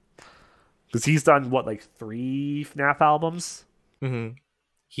 Because he's done, like 3 FNAF albums? Mm-hmm.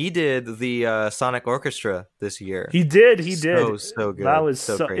 He did the Sonic Orchestra this year. He did. So good. That was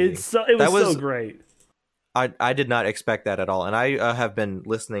so crazy. It was so great. I did not expect that at all. And I have been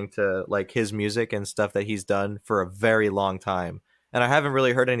listening to like his music and stuff that he's done for a very long time. And I haven't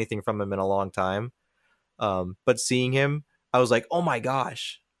really heard anything from him in a long time. But seeing him, I was like, oh my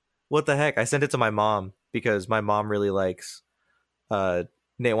gosh, what the heck? I sent it to my mom because my mom really likes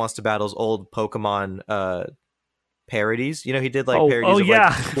Nate Wants to Battle's old Pokemon parodies. You know, he did like parodies of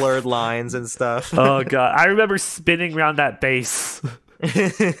like blurred lines and stuff. Oh god, I remember spinning around that base.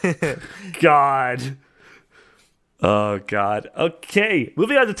 God. Oh god. Okay,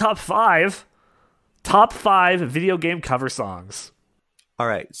 moving on to top 5 video game cover songs. All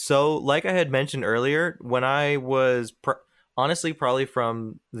right, so like I had mentioned earlier, when I was Honestly, probably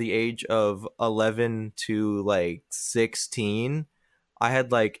from the age of 11 to like 16, I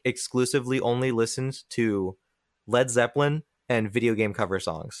had like exclusively only listened to Led Zeppelin and video game cover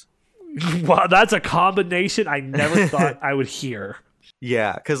songs. Wow, that's a combination I never thought I would hear.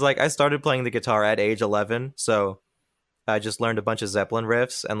 Yeah, because like I started playing the guitar at age 11, so I just learned a bunch of Zeppelin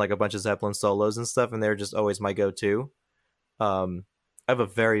riffs and like a bunch of Zeppelin solos and stuff, and they're just always my go-to. I have a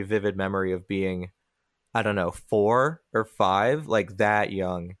very vivid memory of being, I don't know, 4 or 5, like that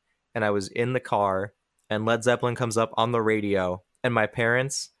young, and I was in the car, and Led Zeppelin comes up on the radio, and my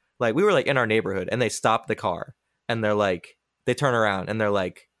parents, like, we were like in our neighborhood, and they stopped the car, and they're like, they turn around, and they're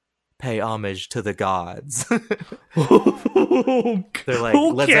like, pay homage to the gods. They're like,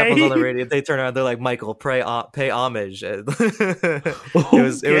 Led Zeppelin's on the radio. They turn around, they're like, Michael, pay homage. It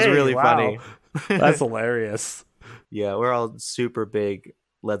was really funny. That's hilarious. Yeah, we're all super big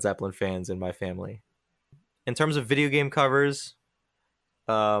Led Zeppelin fans in my family. In terms of video game covers,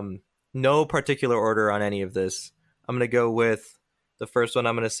 no particular order on any of this. I'm gonna go with the first one.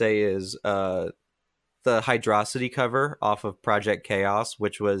 I'm gonna say is the Hydrosity cover off of Project Chaos,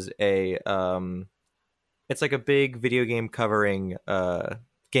 which was it's like a big video game covering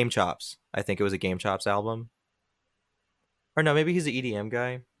Game Chops. I think it was a Game Chops album. Or no, maybe he's an EDM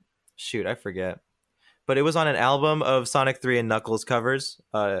guy. Shoot, I forget. But it was on an album of Sonic 3 and Knuckles covers.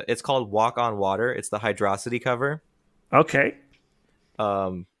 It's called Walk on Water. It's the Hydrosity cover. Okay.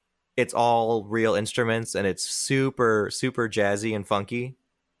 It's all real instruments, and it's super, super jazzy and funky.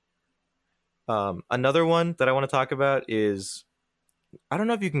 Another one that I want to talk about is, I don't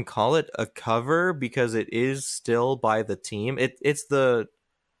know if you can call it a cover because it is still by the team. It's the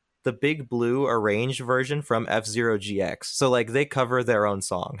Big Blue arranged version from F-Zero GX. So like they cover their own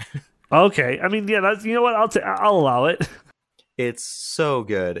song. Okay. I mean, yeah, that's, you know what? I'll allow it. It's so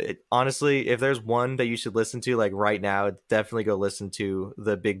good. Honestly, if there's one that you should listen to like right now, definitely go listen to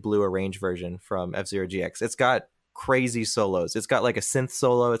the Big Blue arranged version from F-Zero GX. It's got crazy solos. It's got like a synth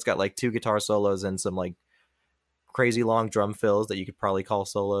solo. It's got like 2 guitar solos and some like crazy long drum fills that you could probably call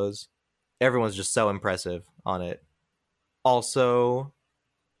solos. Everyone's just so impressive on it. Also,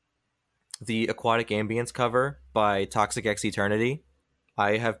 the Aquatic Ambience cover by Toxic X Eternity.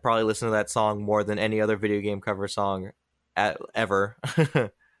 I have probably listened to that song more than any other video game cover song ever.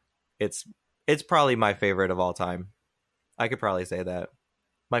 It's probably my favorite of all time. I could probably say that.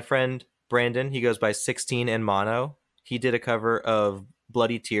 My friend Brandon, he goes by 16 in Mono. He did a cover of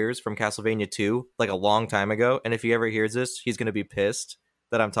Bloody Tears from Castlevania 2 like a long time ago, and if he ever hears this, he's going to be pissed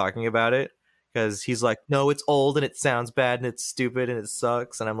that I'm talking about it, because he's like, no, it's old and it sounds bad and it's stupid and it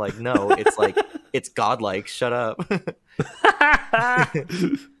sucks, and I'm like, no, it's like, it's godlike, shut up.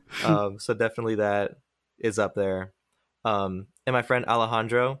 So definitely that is up there. And my friend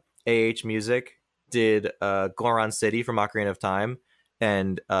Alejandro, AH Music, did Goron City from Ocarina of Time,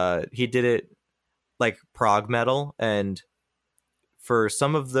 and he did it like prog metal, and for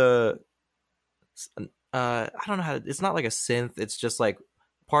some of the I don't know how it's not like a synth, it's just like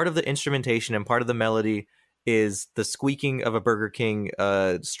part of the instrumentation and part of the melody is the squeaking of a Burger King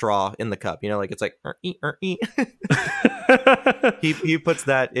straw in the cup, you know, like it's like he puts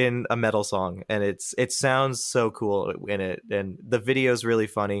that in a metal song, and it sounds so cool in it, and the video is really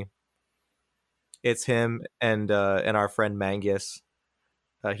funny. It's him and our friend Mangus.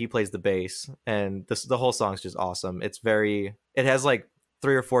 He plays the bass, and the whole song's just awesome. It has like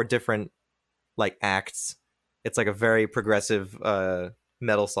 3 or 4 different like acts. It's like a very progressive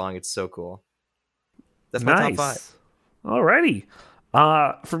metal song. It's so cool. That's my top 5. Alrighty.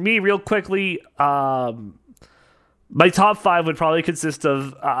 For me, real quickly, my top 5 would probably consist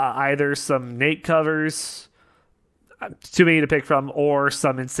of either some Nate covers, too many to pick from, or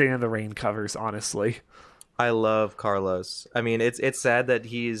some Insane in the Rain covers, honestly. I love Carlos. I mean, it's sad that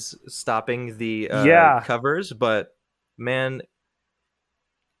he's stopping the covers, but man,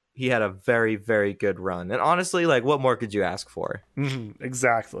 he had a very, very good run. And honestly, like, what more could you ask for? Mm-hmm,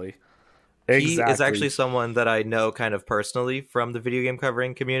 exactly. He is actually someone that I know kind of personally from the video game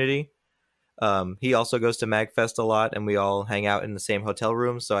covering community. He also goes to MagFest a lot, and we all hang out in the same hotel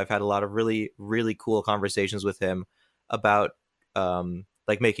room. So I've had a lot of really, really cool conversations with him about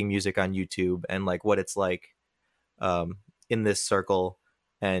like making music on YouTube and like what it's like in this circle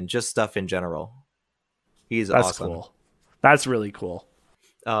and just stuff in general. That's awesome. Cool. That's really cool.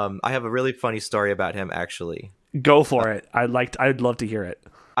 I have a really funny story about him, actually. Go for it. I'd love to hear it.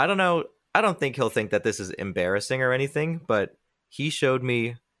 I don't know. I don't think he'll think that this is embarrassing or anything, but he showed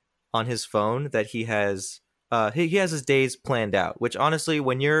me on his phone that he has his days planned out, which honestly,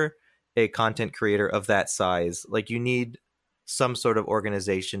 when you're a content creator of that size, like, you need some sort of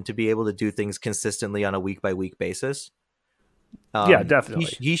organization to be able to do things consistently on a week by week basis. Yeah, definitely.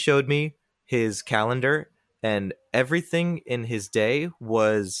 He showed me his calendar, and everything in his day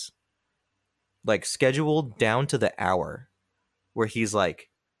was like scheduled down to the hour, where he's like,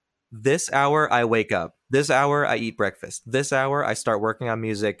 this hour I wake up, this hour I eat breakfast, this hour I start working on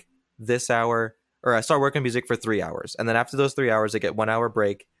music, this hour, or I start working on music for 3 hours, and then after those 3 hours I get 1 hour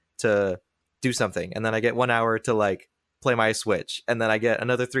break to do something, and then I get 1 hour to like play my Switch, and then I get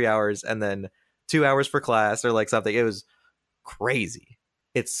another 3 hours, and then 2 hours for class or like something. It was crazy.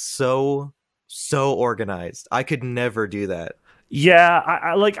 It's so organized. I could never do that. Yeah,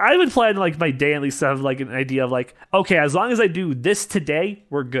 I would plan like my day at least to have like an idea of like, okay, as long as I do this today,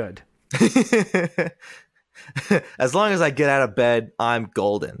 we're good. As long as I get out of bed, I'm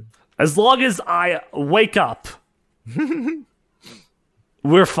golden. As long as I wake up,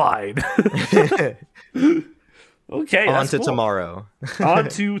 we're fine. Okay, on to cool. tomorrow. On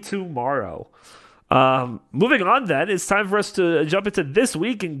to tomorrow. Moving on then, it's time for us to jump into this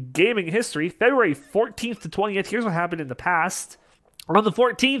week in gaming history. February 14th to 20th. Here's what happened in the past. On the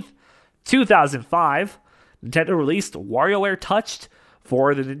 14th, 2005, Nintendo released WarioWare Touched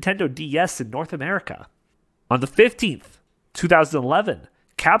for the Nintendo DS in North America. On the 15th, 2011,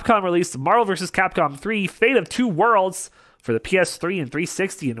 Capcom released Marvel vs. Capcom 3 Fate of Two Worlds for the PS3 and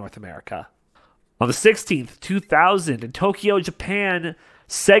 360 in North America. On the 16th, 2000, in Tokyo, Japan,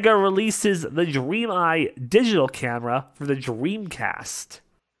 Sega releases the Dream Eye digital camera for the Dreamcast.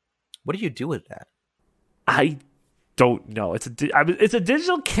 What do you do with that? I don't know. It's a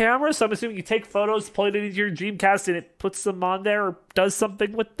digital camera, so I'm assuming you take photos, plug it into your Dreamcast, and it puts them on there or does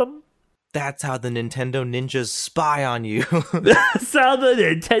something with them. That's how the Nintendo ninjas spy on you. That's how the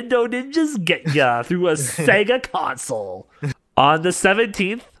Nintendo ninjas get ya through a Sega console. On the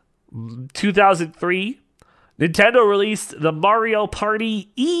 17th, 2003, Nintendo released the Mario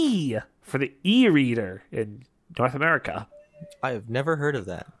Party E for the e-reader in North America. I have never heard of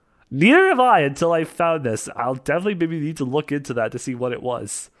that. Neither have I until I found this. I'll definitely maybe need to look into that to see what it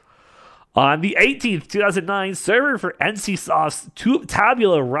was. On the 18th, 2009, server for NCSoft's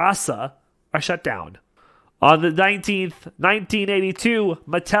Tabula Rasa are shut down. On the 19th, 1982,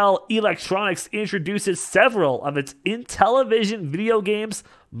 Mattel Electronics introduces several of its Intellivision video games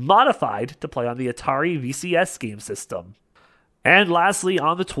modified to play on the Atari VCS game system. And lastly,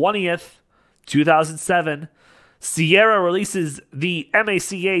 on the 20th, 2007, Sierra releases the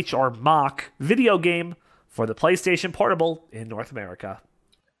MACH or Mach video game for the PlayStation Portable in North America.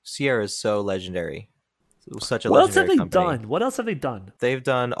 Sierra is so legendary. Such a What else have legendary they company. done? What else have they done? They've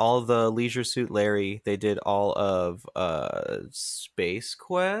done all of the Leisure Suit Larry. They did all of Space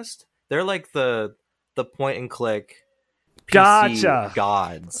Quest. They're like the point and click PC Gotcha.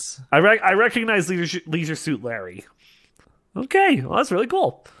 gods. I recognize Leisure Suit Larry. Okay, well, that's really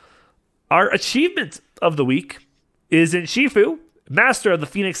cool. Our achievement of the week is in Shifu, Master of the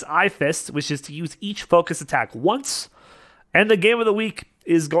Phoenix Eye Fist, which is to use each focus attack once. And the game of the week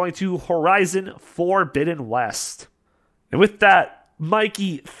is going to Horizon Forbidden West. And with that,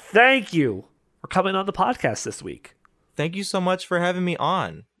 Mikey, thank you for coming on the podcast this week. Thank you so much for having me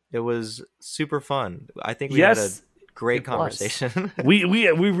on. It was super fun. I think we had a great conversation. we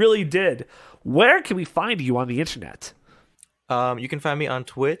really did. Where can we find you on the internet? You can find me on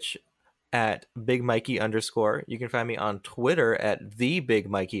Twitch at BigMikey_. You can find me on Twitter at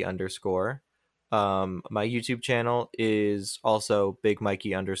TheBigMikey_. My YouTube channel is also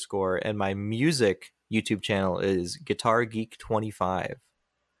BigMikey_, and my music YouTube channel is Guitar Geek 25.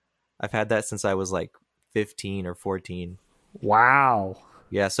 I've had that since I was like 15 or 14. Wow.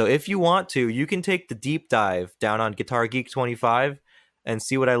 Yeah, so if you want to, you can take the deep dive down on Guitar Geek 25 and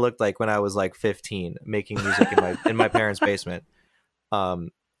see what I looked like when I was like 15 making music in my parents' basement.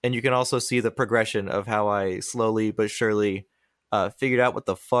 And you can also see the progression of how I slowly but surely figured out what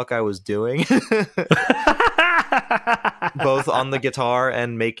the fuck I was doing. Both on the guitar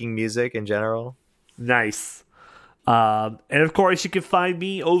and making music in general. Nice. And of course, you can find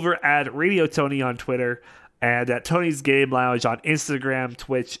me over at Radio Tony on Twitter and at Tony's Game Lounge on Instagram,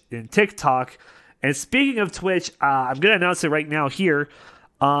 Twitch, and TikTok. And speaking of Twitch, I'm going to announce it right now here.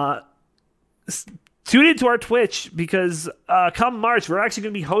 Tune into our Twitch because come March, we're actually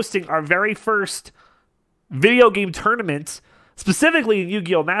going to be hosting our very first video game tournament, specifically in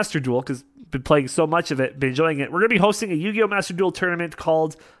Yu-Gi-Oh! Master Duel, because I've been playing so much of it, been enjoying it. We're going to be hosting a Yu-Gi-Oh! Master Duel tournament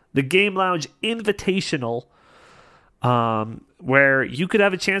called the Game Lounge Invitational, where you could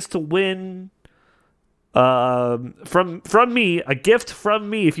have a chance to win from me, a gift from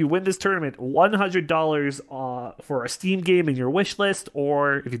me if you win this tournament, $100 for a Steam game in your wish list,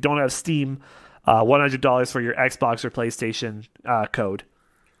 or if you don't have Steam, $100 for your Xbox or PlayStation code.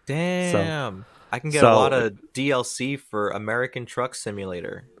 Damn. I can get a lot of DLC for American Truck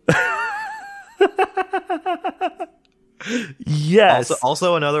Simulator. Yes.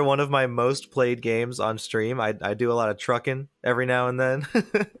 Also another one of my most played games on stream. I do a lot of trucking every now and then.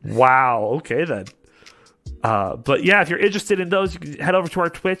 Wow. Okay then. But yeah, if you're interested in those, you can head over to our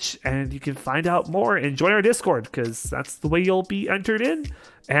Twitch and you can find out more and join our Discord, because that's the way you'll be entered in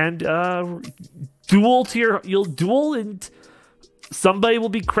and you'll duel and somebody will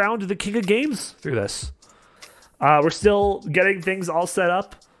be crowned the king of games through this. We're still getting things all set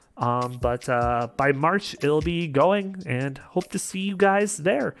up. But by March, it'll be going, and hope to see you guys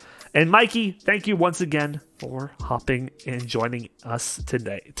there. And Mikey, thank you once again for hopping and joining us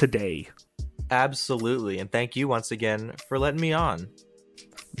today. Absolutely. And thank you once again for letting me on.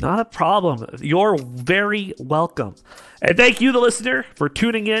 Not a problem. You're very welcome. And thank you, the listener, for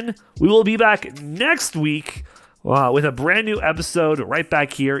tuning in. We will be back next week with a brand new episode right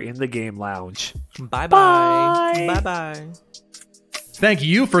back here in the Game Lounge. Bye-bye. Bye. Bye-bye. Thank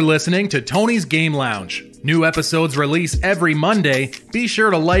you for listening to Tony's Game Lounge. New episodes release every Monday. Be sure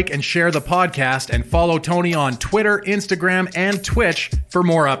to like and share the podcast and follow Tony on Twitter, Instagram, and Twitch for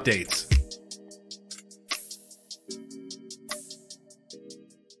more updates.